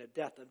suffering and the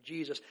death of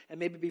Jesus. And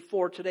maybe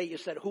before today you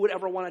said, who would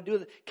ever want to do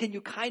this? Can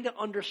you kind of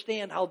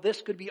understand how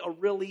this could be a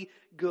really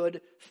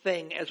good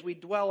thing as we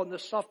dwell in the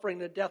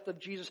suffering and the death of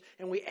Jesus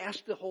and we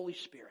ask the Holy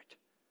Spirit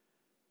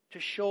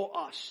to show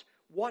us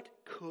what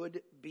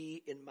could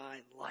be in my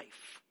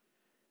life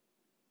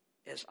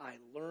as I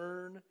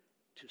learn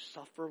to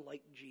suffer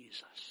like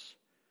Jesus.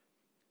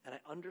 And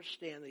I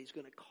understand that he's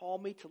going to call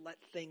me to let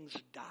things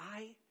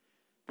die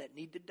that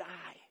need to die.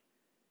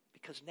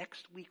 Because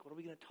next week, what are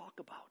we going to talk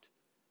about?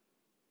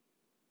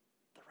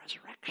 The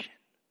resurrection.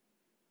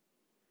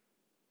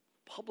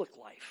 Public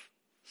life,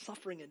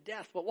 suffering and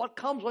death. But what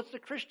comes? What's the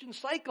Christian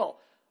cycle?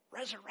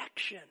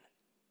 Resurrection.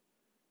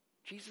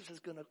 Jesus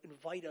is going to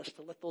invite us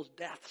to let those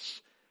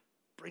deaths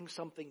bring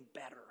something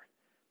better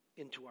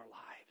into our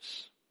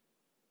lives.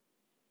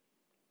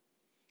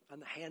 On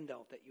the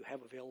handout that you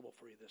have available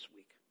for you this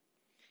week,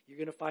 you're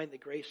going to find the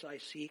grace I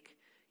seek.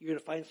 You're going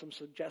to find some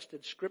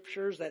suggested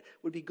scriptures that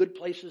would be good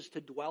places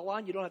to dwell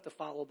on. You don't have to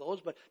follow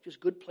those, but just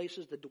good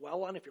places to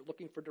dwell on if you're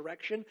looking for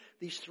direction.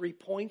 These 3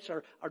 points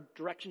are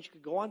directions you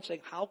could go on,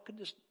 saying, how could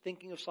this,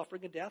 thinking of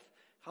suffering and death,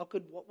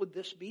 what would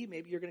this be?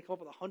 Maybe you're going to come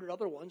up with 100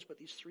 other ones, but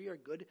these 3 are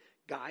good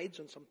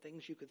guides on some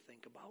things you could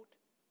think about.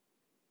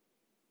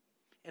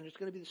 And it's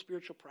going to be the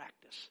spiritual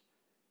practice.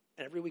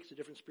 And every week's a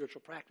different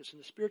spiritual practice. And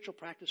the spiritual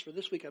practice for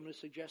this week I'm going to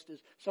suggest is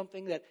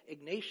something that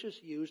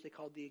Ignatius used. They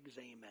called the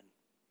examen.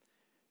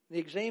 The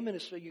examen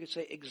is, you could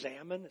say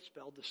examine, it's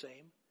spelled the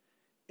same.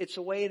 It's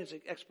a way, and it's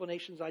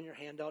explanations on your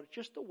handout, it's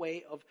just a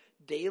way of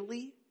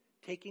daily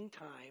taking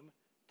time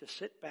to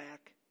sit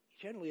back,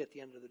 generally at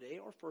the end of the day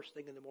or first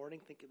thing in the morning,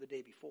 think of the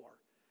day before,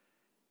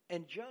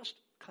 and just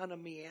kind of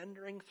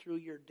meandering through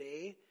your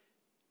day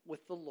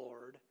with the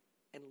Lord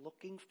and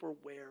looking for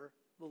where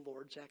the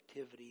Lord's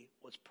activity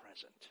was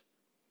present.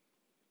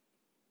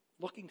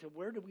 Looking to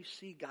where do we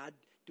see God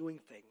doing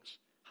things?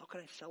 How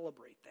can I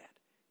celebrate that?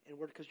 And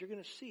because you're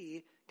going to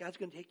see, God's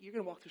going to take you, you're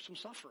going to walk through some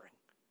suffering.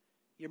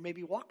 You're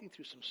maybe walking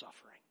through some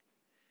suffering.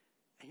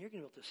 And you're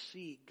going to be able to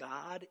see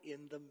God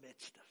in the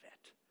midst of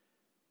it.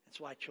 That's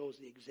why I chose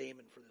the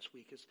examen for this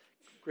week. It's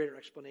a greater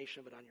explanation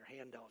of it on your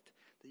handout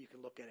that you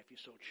can look at if you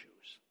so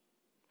choose.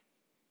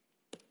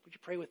 Would you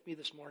pray with me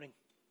this morning?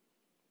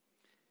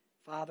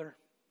 Father,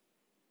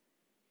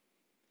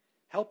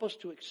 help us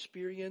to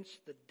experience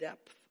the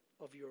depth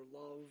of your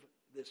love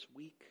this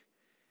week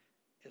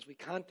as we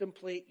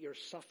contemplate your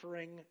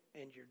suffering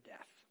and your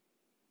death.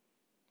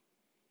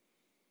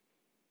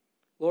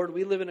 Lord,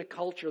 we live in a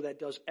culture that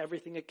does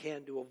everything it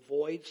can to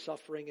avoid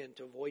suffering and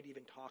to avoid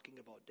even talking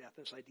about death.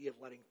 This idea of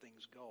letting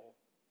things go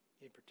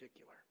in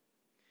particular.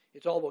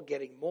 It's all about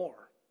getting more.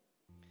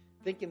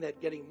 Thinking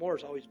that getting more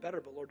is always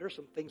better, but Lord, there's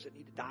some things that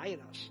need to die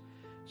in us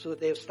so that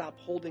they have stopped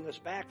holding us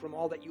back from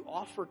all that you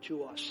offer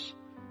to us.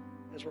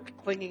 As we're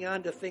clinging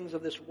on to things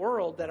of this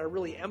world that are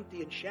really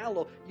empty and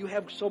shallow, you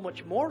have so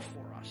much more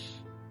for us.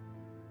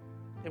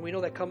 And we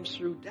know that comes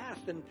through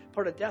death, and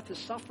part of death is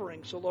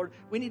suffering. So, Lord,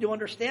 we need to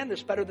understand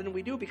this better than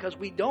we do because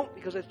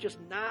it's just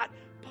not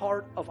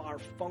part of our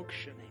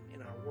functioning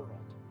in our world.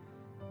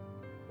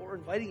 But we're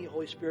inviting you,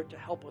 Holy Spirit, to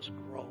help us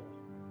grow,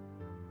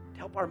 to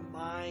help our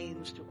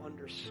minds to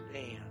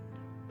understand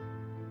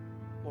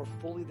more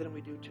fully than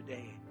we do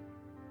today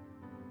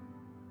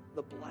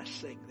the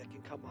blessing that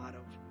can come out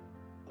of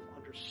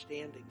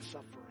understanding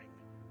suffering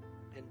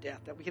and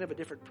death, that we can have a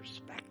different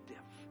perspective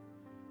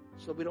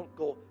so we don't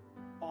go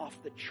off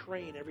the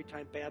train every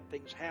time bad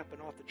things happen,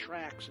 off the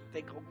tracks, and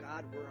think, oh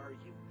God, where are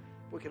you?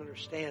 We can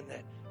understand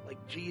that,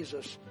 like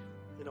Jesus,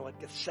 at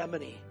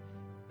Gethsemane,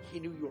 he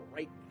knew you were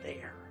right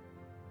there.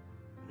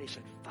 And he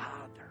said,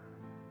 Father,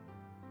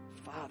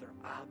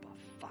 Abba,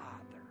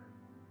 Father.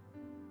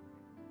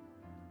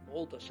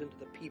 Mold us into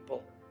the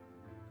people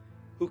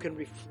who can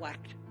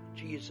reflect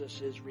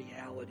Jesus'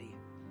 reality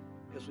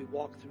as we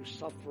walk through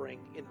suffering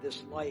in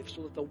this life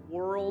so that the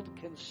world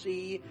can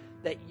see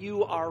that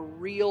you are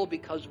real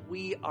because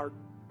we are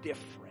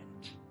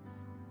different.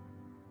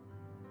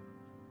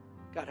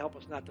 God, help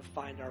us not to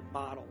find our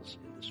models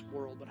in this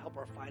world, but help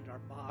us find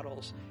our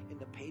models in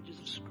the pages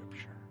of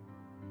Scripture,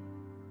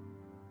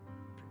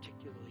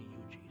 particularly you,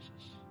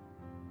 Jesus.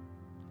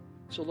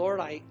 So, Lord,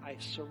 I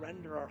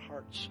surrender our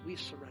hearts. We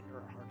surrender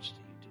our hearts to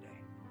you today.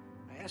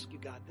 I ask you,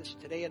 God,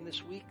 today and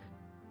this week,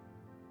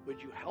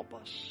 would you help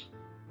us?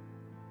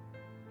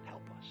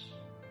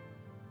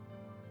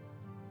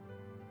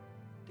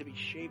 To be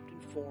shaped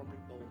and formed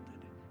and molded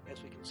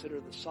as we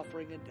consider the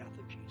suffering and death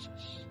of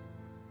Jesus.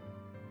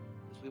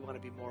 As we want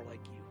to be more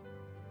like you.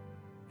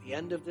 At the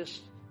end of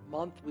this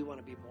month, we want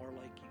to be more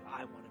like you.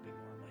 I want to be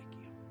more like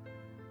you.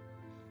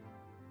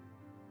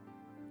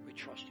 We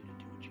trust you to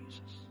do it,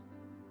 Jesus.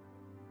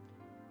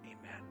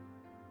 Amen.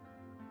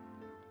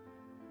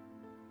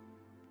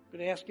 I'm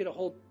going to ask you to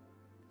hold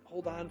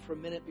on for a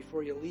minute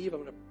before you leave.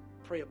 I'm going to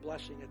pray a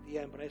blessing at the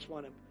end, but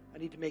I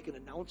need to make an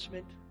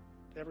announcement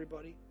to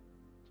everybody.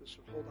 So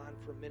hold on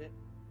for a minute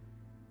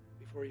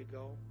before you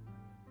go.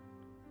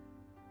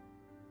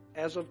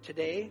 As of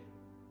today,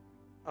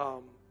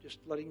 just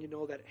letting you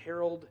know that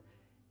Harold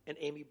and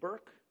Amy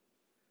Burke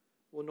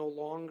will no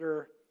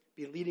longer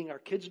be leading our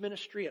kids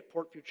ministry at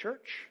Portview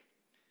Church.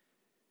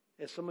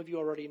 As some of you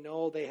already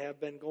know, they have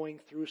been going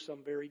through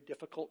some very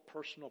difficult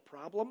personal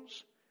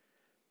problems,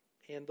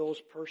 and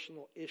those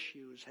personal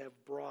issues have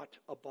brought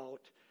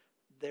about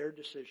their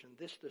decision,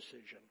 this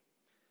decision,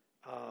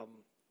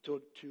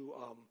 to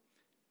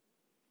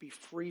be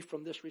free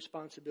from this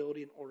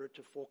responsibility in order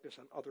to focus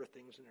on other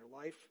things in their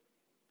life.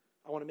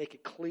 I want to make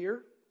it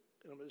clear,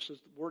 this is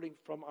wording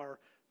from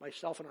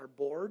myself and our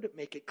board,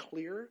 make it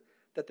clear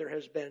that there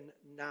has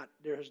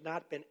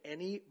not been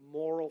any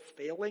moral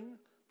failing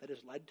that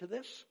has led to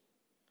this,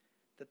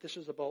 that this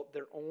is about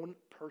their own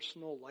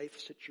personal life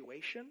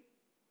situation.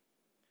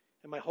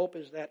 And my hope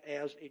is that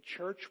as a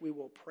church, we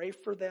will pray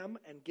for them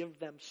and give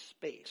them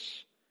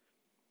space.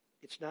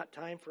 It's not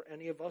time for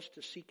any of us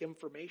to seek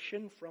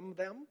information from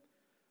them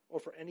or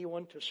for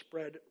anyone to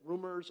spread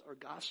rumors or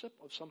gossip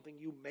of something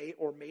you may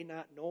or may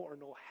not know or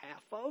know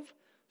half of.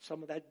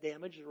 Some of that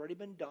damage has already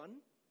been done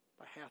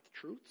by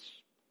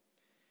half-truths.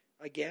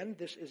 Again,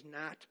 this is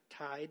not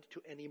tied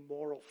to any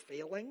moral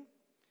failing.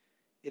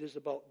 It is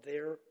about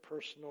their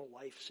personal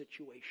life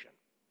situation.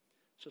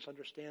 So just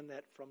understand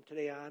that from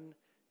today on,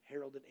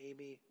 Harold and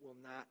Amy will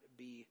not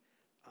be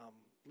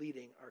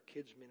leading our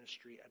kids'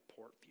 ministry at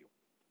Portview.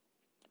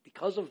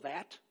 Because of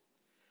that,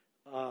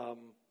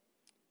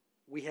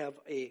 we have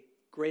a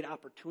great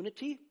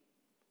opportunity,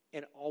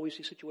 and always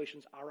these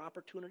situations are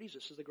opportunities.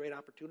 This is a great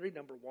opportunity.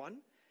 Number one,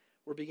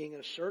 we're beginning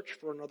a search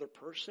for another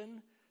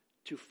person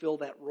to fill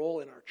that role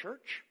in our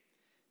church,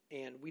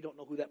 and we don't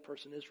know who that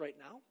person is right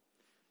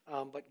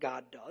now, but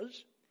God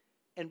does.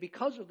 And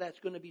because of that, it's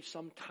going to be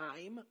some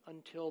time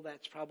until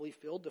that's probably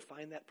filled to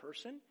find that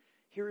person.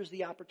 Here is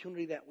the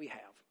opportunity that we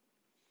have.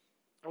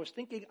 I was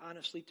thinking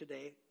honestly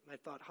today, and I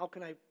thought, how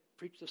can I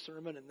preach the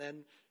sermon and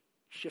then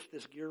shift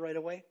this gear right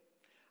away?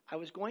 I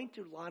was going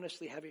to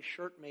honestly have a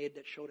shirt made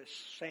that showed a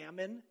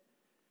salmon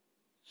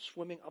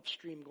swimming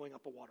upstream going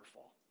up a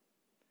waterfall.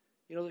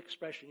 You know the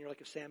expression, you're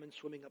like a salmon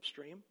swimming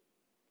upstream?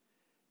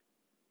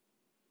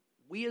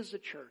 We as a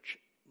church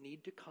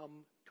need to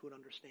come to an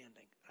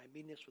understanding. I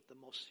mean this with the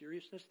most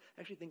seriousness.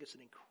 I actually think it's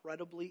an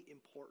incredibly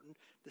important,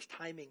 this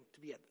timing to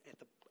be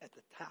at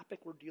the topic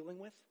we're dealing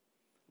with,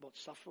 about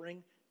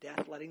suffering,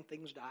 death, letting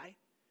things die.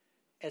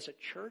 As a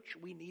church,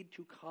 we need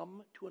to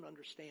come to an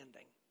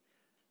understanding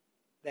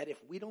that if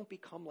we don't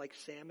become like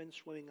salmon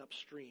swimming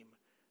upstream,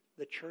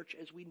 the church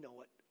as we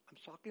know it,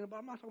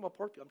 I'm not talking about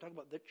Portview, I'm talking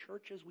about the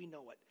church as we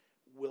know it,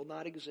 will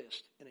not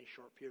exist in a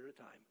short period of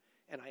time.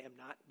 And I am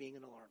not being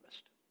an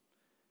alarmist.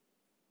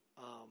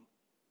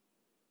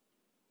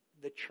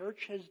 The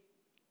church has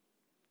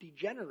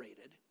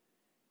degenerated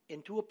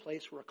into a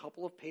place where a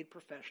couple of paid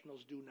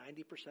professionals do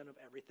 90% of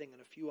everything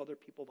and a few other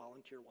people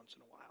volunteer once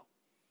in a while.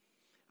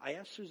 I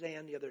asked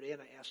Suzanne the other day,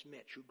 and I asked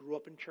Mitch, who grew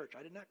up in church.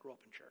 I did not grow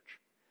up in church.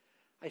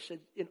 I said,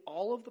 in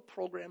all of the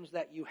programs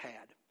that you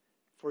had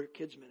for your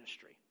kids'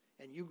 ministry,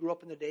 and you grew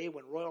up in the day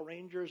when Royal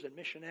Rangers and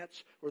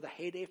Missionettes were the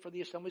heyday for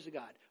the Assemblies of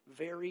God,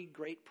 very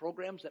great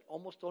programs that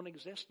almost don't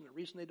exist, and the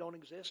reason they don't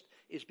exist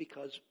is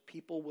because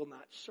people will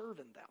not serve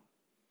in them.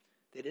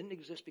 They didn't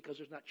exist because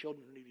there's not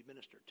children who need to be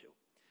ministered to.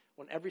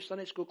 When every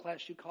Sunday school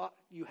class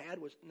you had,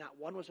 was not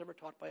one was ever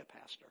taught by a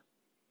pastor.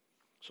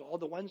 So all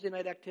the Wednesday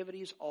night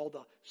activities, all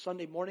the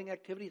Sunday morning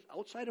activities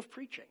outside of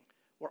preaching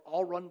were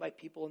all run by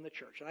people in the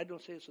church. And I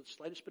don't say this with the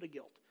slightest bit of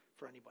guilt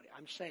for anybody.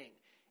 I'm saying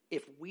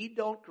if we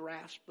don't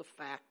grasp the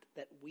fact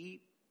that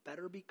we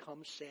better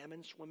become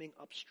salmon swimming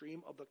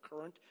upstream of the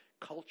current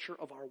culture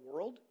of our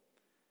world,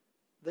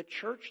 the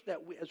church that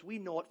as we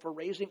know it for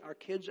raising our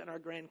kids and our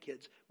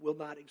grandkids will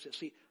not exist.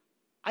 See,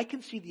 I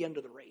can see the end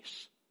of the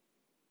race.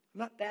 I'm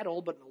not that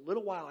old, but in a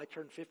little while I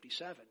turn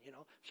 57,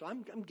 So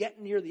I'm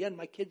getting near the end.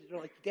 My kids are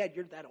like, Dad,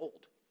 you're that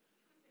old.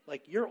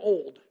 Like, you're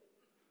old,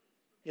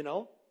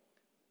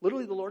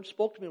 Literally, the Lord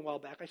spoke to me a while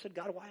back. I said,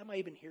 God, why am I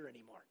even here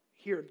anymore?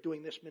 Here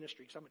doing this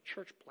ministry, because I'm a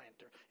church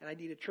planter, and I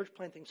needed church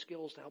planting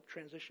skills to help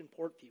transition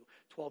Portview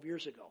 12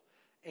 years ago.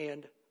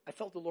 And I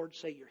felt the Lord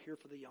say, you're here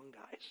for the young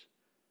guys.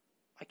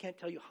 I can't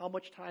tell you how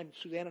much time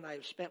Suzanne and I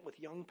have spent with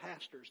young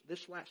pastors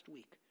this last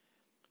week,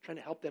 trying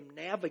to help them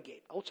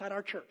navigate, outside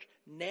our church,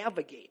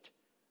 navigate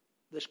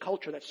this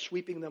culture that's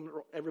sweeping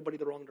everybody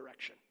the wrong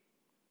direction.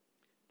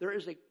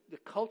 The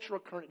cultural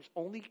current is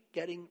only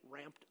getting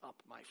ramped up,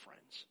 my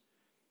friends.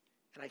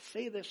 And I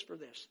say this for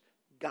this.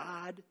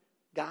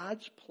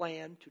 God's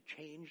plan to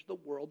change the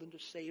world and to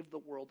save the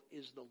world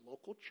is the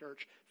local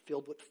church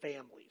filled with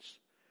families.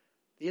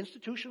 The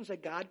institutions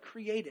that God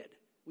created,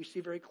 we see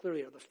very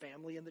clearly, are the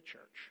family and the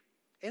church.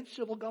 And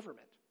civil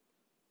government.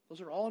 Those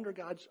are all under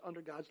God's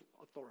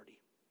authority.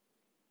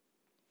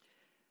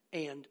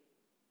 And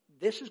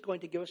this is going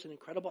to give us an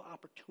incredible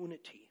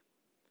opportunity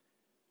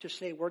to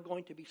say we're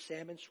going to be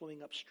salmon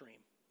swimming upstream.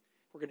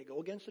 We're going to go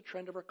against the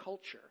trend of our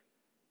culture.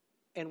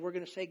 And we're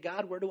going to say,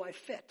 God, where do I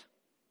fit?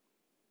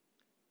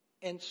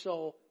 And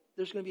so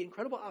there's going to be an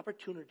incredible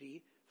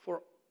opportunity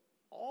for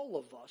all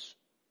of us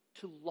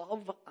to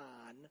love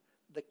on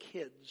the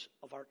kids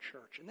of our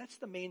church. And that's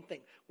the main thing.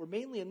 We're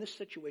mainly in this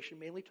situation,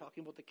 mainly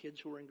talking about the kids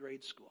who are in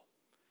grade school.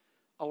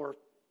 Our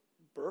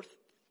birth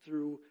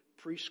through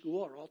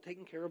preschool are all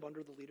taken care of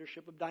under the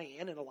leadership of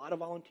Diane and a lot of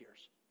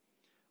volunteers.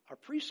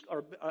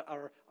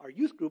 Our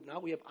youth group now,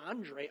 we have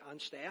Andre on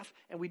staff,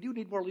 and we do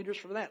need more leaders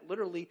for that.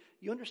 Literally,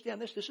 you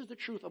understand this? This is the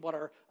truth about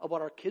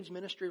our kids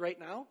ministry right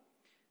now.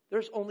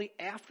 There's only,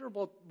 after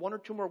about 1 or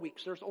 2 more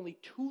weeks, there's only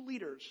 2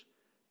 leaders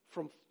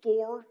from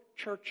 4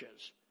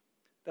 churches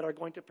that are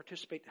going to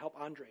participate to help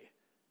Andre.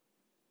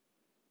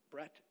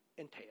 Brett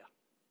and Taya.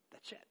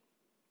 That's it.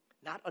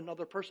 Not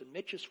another person.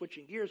 Mitch is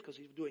switching gears because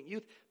he's doing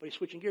youth, but he's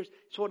switching gears.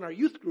 So in our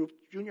youth group,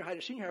 junior high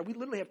to senior high, we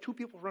literally have 2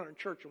 people from our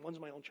church, and one's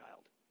my own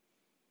child.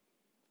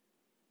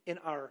 In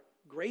our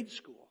grade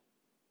school,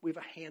 we have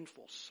a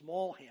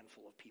small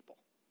handful of people.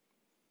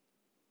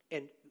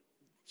 And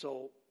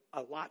so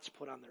a lot's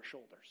put on their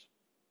shoulders.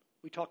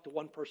 We talked to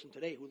one person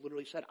today who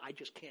literally said, I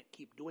just can't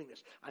keep doing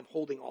this. I'm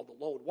holding all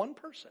the load. One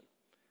person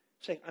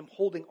saying, I'm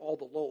holding all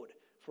the load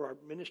for our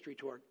ministry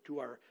to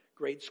our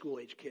grade school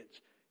age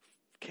kids.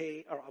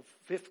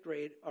 First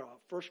grade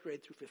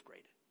through 5th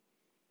grade.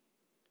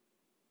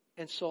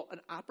 And so an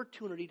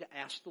opportunity to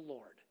ask the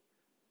Lord,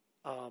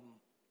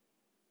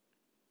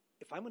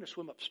 if I'm going to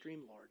swim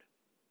upstream, Lord,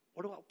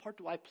 what part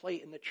do I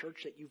play in the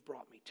church that you've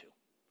brought me to?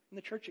 In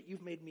the church that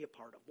you've made me a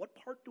part of? What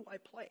part do I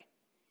play?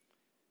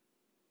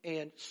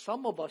 And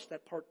some of us,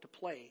 that part to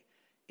play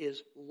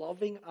is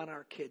loving on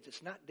our kids.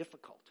 It's not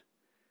difficult.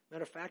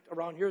 Matter of fact,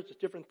 around here, it's a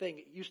different thing.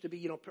 It used to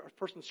be, a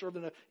person served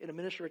in a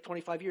ministry for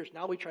 25 years.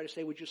 Now we try to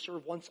say, would you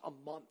serve once a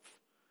month?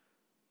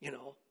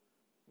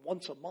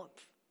 Once a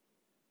month.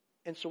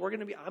 And so I'm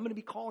going to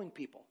be calling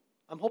people.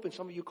 I'm hoping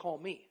some of you call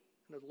me.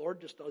 And the Lord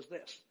just does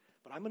this.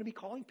 But I'm going to be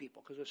calling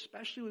people because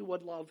especially we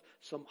would love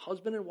some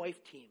husband and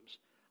wife teams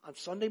on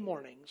Sunday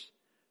mornings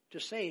to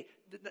say,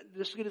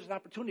 this gives us an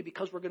opportunity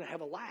because we're going to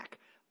have a lack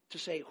to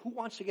say who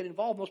wants to get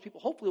involved. Most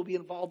people hopefully will be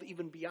involved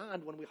even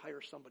beyond when we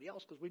hire somebody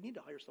else because we need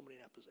to hire somebody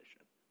in that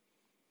position.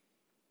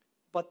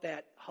 But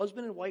that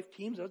husband and wife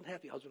teams, it doesn't have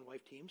to be husband and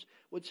wife teams,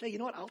 would say, you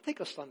know what, I'll take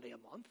a Sunday a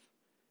month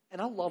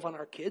and I'll love on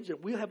our kids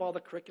and we'll have all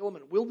the curriculum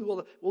and we'll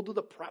do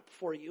the prep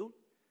for you.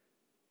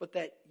 But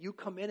that you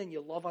come in and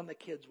you love on the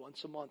kids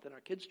once a month in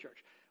our kids'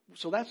 church.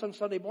 So that's on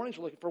Sunday mornings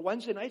we're looking for.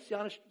 Wednesday nights, the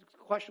honest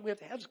question we have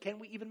to have is, can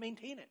we even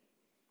maintain it?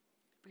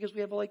 Because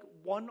we have like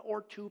 1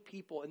 or 2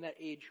 people in that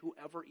age who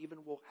ever even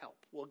will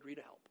agree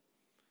to help,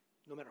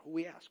 no matter who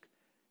we ask.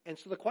 And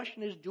so the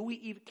question is,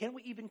 can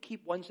we even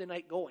keep Wednesday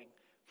night going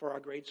for our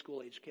grade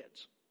school age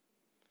kids?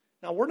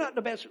 Now, we're not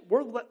the best.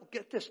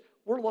 Get this.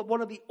 We're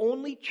one of the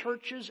only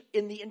churches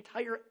in the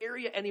entire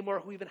area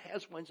anymore who even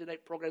has Wednesday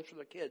night programs for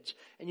their kids.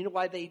 And you know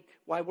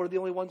why we're the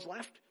only ones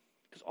left?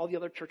 Because all the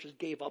other churches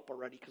gave up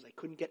already because they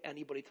couldn't get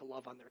anybody to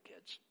love on their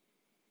kids.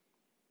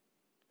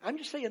 I'm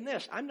just saying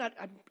this. I'm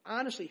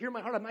honestly, hear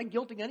my heart, I'm not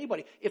guilting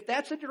anybody. If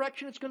that's the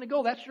direction it's going to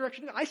go, that's the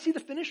direction. I see the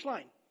finish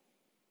line.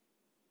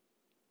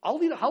 I'll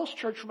lead a house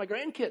church for my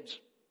grandkids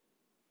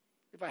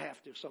if I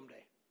have to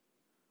someday.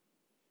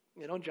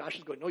 Josh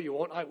is going, no, you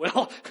won't. I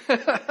will.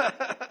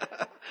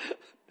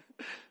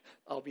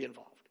 I'll be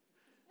involved.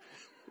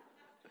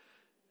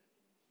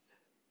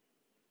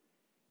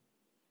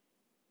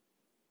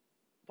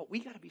 But we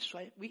have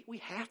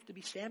to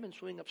be salmon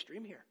swimming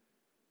upstream here.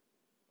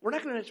 We're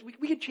not going to,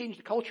 we can change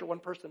the culture one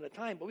person at a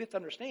time, but we have to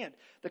understand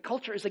the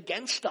culture is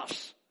against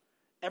us.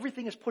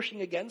 Everything is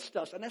pushing against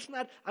us. And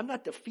I'm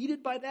not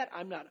defeated by that.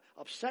 I'm not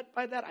upset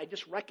by that. I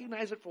just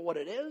recognize it for what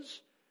it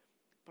is.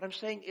 But I'm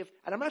saying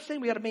and I'm not saying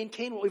we got to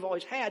maintain what we've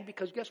always had,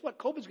 because guess what?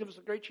 COVID's given us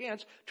a great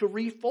chance to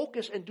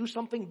refocus and do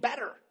something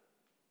better.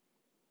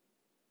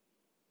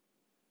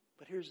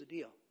 But here's the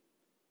deal.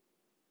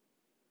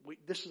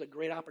 This is a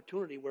great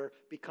opportunity where,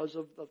 because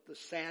of the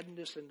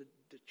sadness and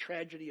the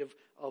tragedy of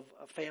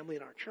a family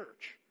in our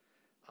church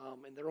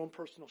and their own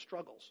personal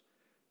struggles,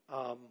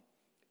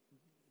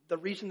 the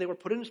reason they were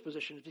put in this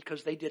position is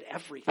because they did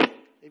everything.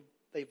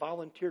 They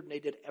volunteered and they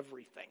did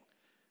everything.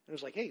 And it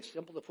was like, hey, it's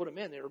simple to put them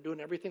in. They were doing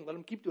everything. Let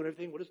them keep doing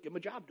everything. We'll just give them a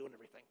job doing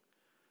everything.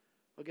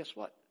 Well, guess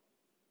what?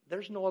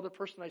 There's no other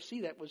person I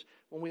see that was,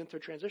 when we went through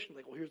a transition,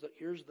 like, well,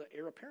 here's the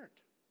heir apparent.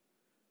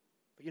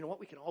 But you know what?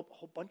 A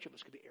whole bunch of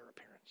us could be heir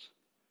apparents.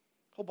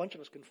 A whole bunch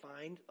of us can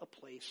find a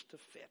place to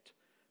fit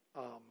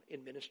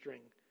in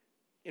ministering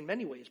in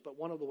many ways, but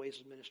one of the ways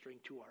is ministering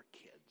to our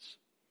kids.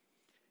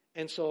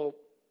 And so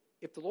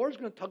if the Lord's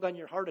going to tug on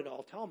your heart at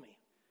all, tell me.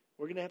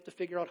 We're going to have to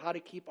figure out how to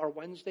keep our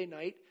Wednesday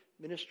night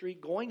ministry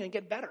going and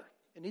get better.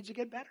 It needs to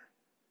get better.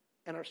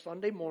 And our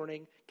Sunday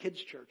morning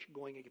kids church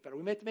going and get better.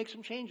 We may have to make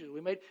some changes.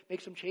 We might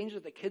make some changes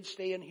that the kids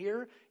stay in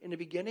here in the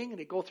beginning and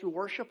they go through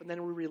worship, and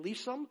then we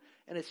release them,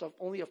 and it's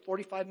only a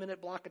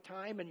 45-minute block of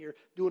time, and you're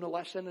doing a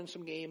lesson and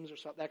some games or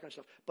something, that kind of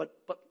stuff. But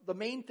the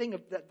main thing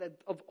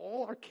of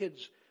all our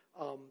kids,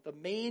 the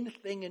main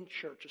thing in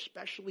church,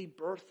 especially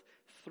birth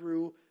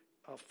through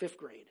 5th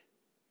grade,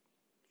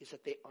 is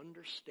that they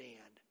understand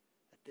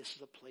that this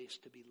is a place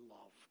to be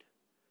loved.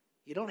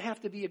 You don't have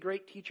to be a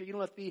great teacher. You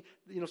don't have to be,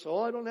 say,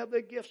 I don't have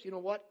the gifts. You know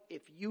what?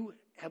 If you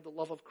have the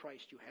love of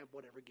Christ, you have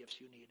whatever gifts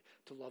you need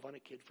to love on a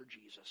kid for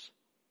Jesus.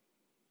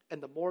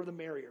 And the more the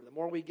merrier. The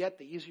more we get,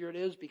 the easier it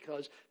is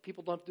because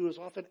people don't do it as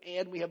often,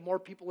 and we have more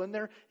people in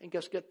there. And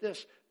get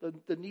this,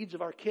 the needs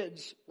of our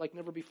kids, like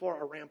never before,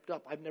 are ramped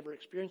up. I've never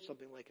experienced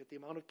something like it. The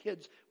amount of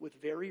kids with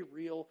very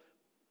real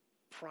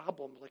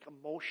problems, like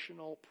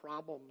emotional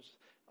problems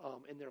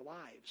in their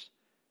lives.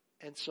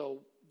 And so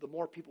the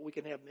more people we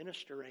can have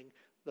ministering,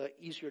 the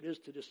easier it is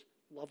to just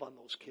love on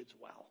those kids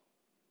well.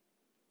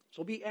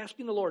 So be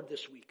asking the Lord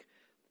this week.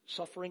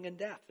 Suffering and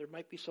death. There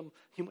might be some,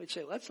 you might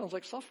say, well, that sounds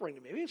like suffering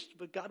to me. Maybe it's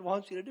what God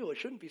wants you to do. It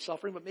shouldn't be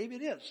suffering, but maybe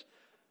it is.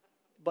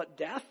 But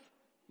death,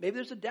 maybe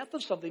there's a death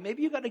of something.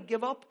 Maybe you got to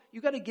give up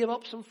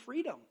some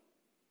freedom.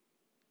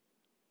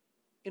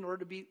 In order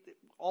to be,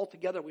 all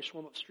together we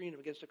swim upstream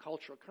against a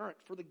cultural current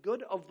for the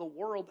good of the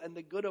world and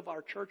the good of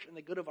our church and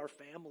the good of our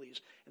families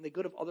and the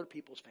good of other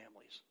people's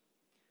families.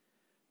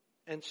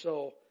 And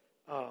so,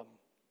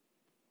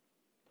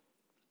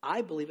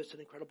 I believe it's an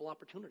incredible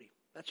opportunity.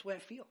 That's the way I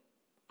feel.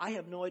 I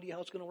have no idea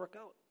how it's going to work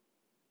out.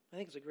 I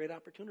think it's a great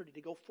opportunity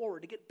to go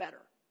forward, to get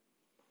better.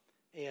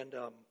 And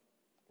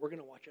we're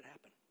going to watch it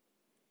happen.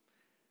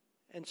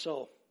 And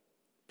so,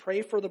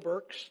 pray for the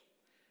Burks.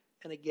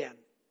 And again,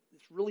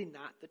 it's really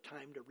not the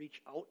time to reach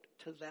out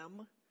to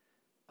them.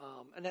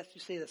 And that's,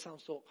 you say that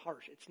sounds so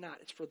harsh. It's not.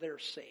 It's for their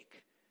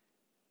sake.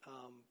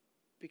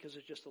 Because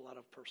there's just a lot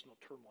of personal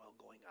turmoil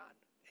going on.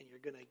 And you're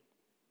going to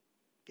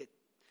get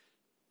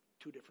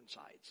two different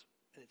sides.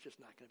 And it's just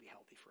not going to be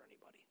healthy for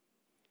anybody.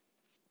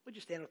 Would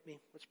you stand with me?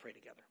 Let's pray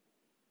together.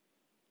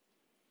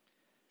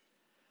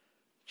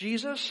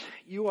 Jesus,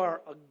 you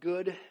are a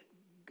good,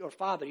 or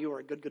Father, you are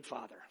a good, good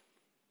Father.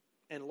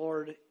 And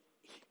Lord,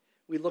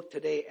 we look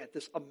today at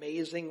this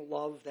amazing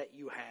love that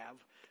you have,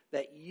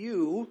 that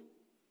you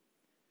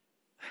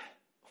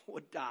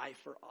would die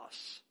for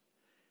us.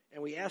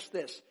 And we ask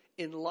this,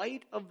 in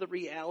light of the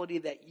reality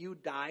that you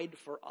died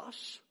for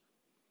us,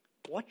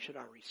 what should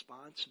our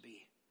response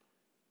be?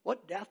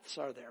 What deaths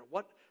are there?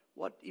 What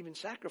even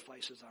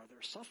sacrifices are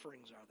there?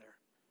 Sufferings are there?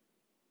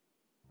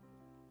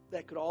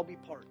 That could all be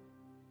part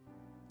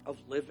of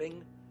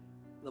living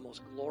the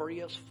most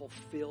glorious,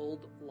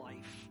 fulfilled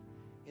life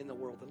in the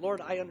world. And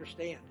Lord, I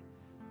understand.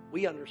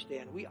 We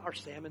understand. We are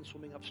salmon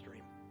swimming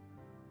upstream.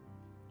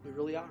 We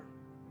really are.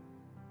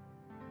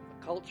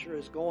 The culture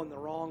is going the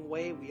wrong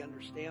way. We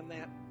understand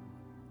that.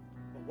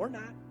 But we're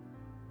not.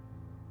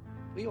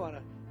 We want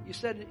to, you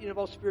said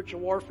about spiritual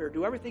warfare,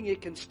 do everything you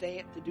can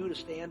stand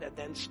and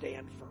then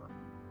stand firm.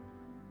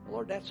 Well,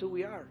 Lord, that's who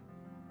we are.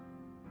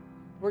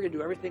 We're going to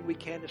do everything we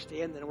can to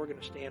stand, then we're going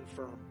to stand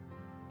firm.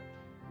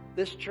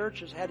 This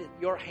church has had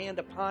your hand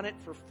upon it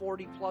for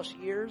 40 plus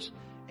years,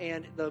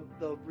 and the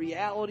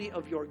reality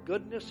of your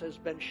goodness has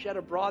been shed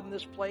abroad in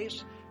this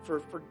place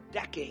for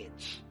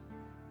decades.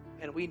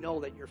 And we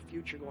know that your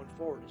future going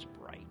forward is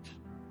bright.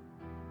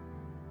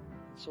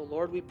 So,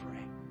 Lord, we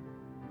pray.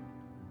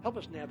 Help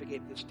us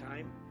navigate this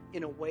time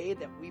in a way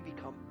that we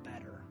become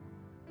better.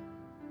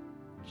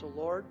 So,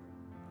 Lord,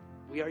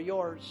 we are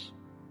yours.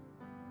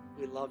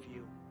 We love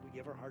you. We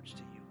give our hearts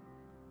to you.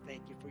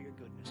 Thank you for your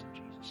goodness in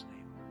Jesus' name.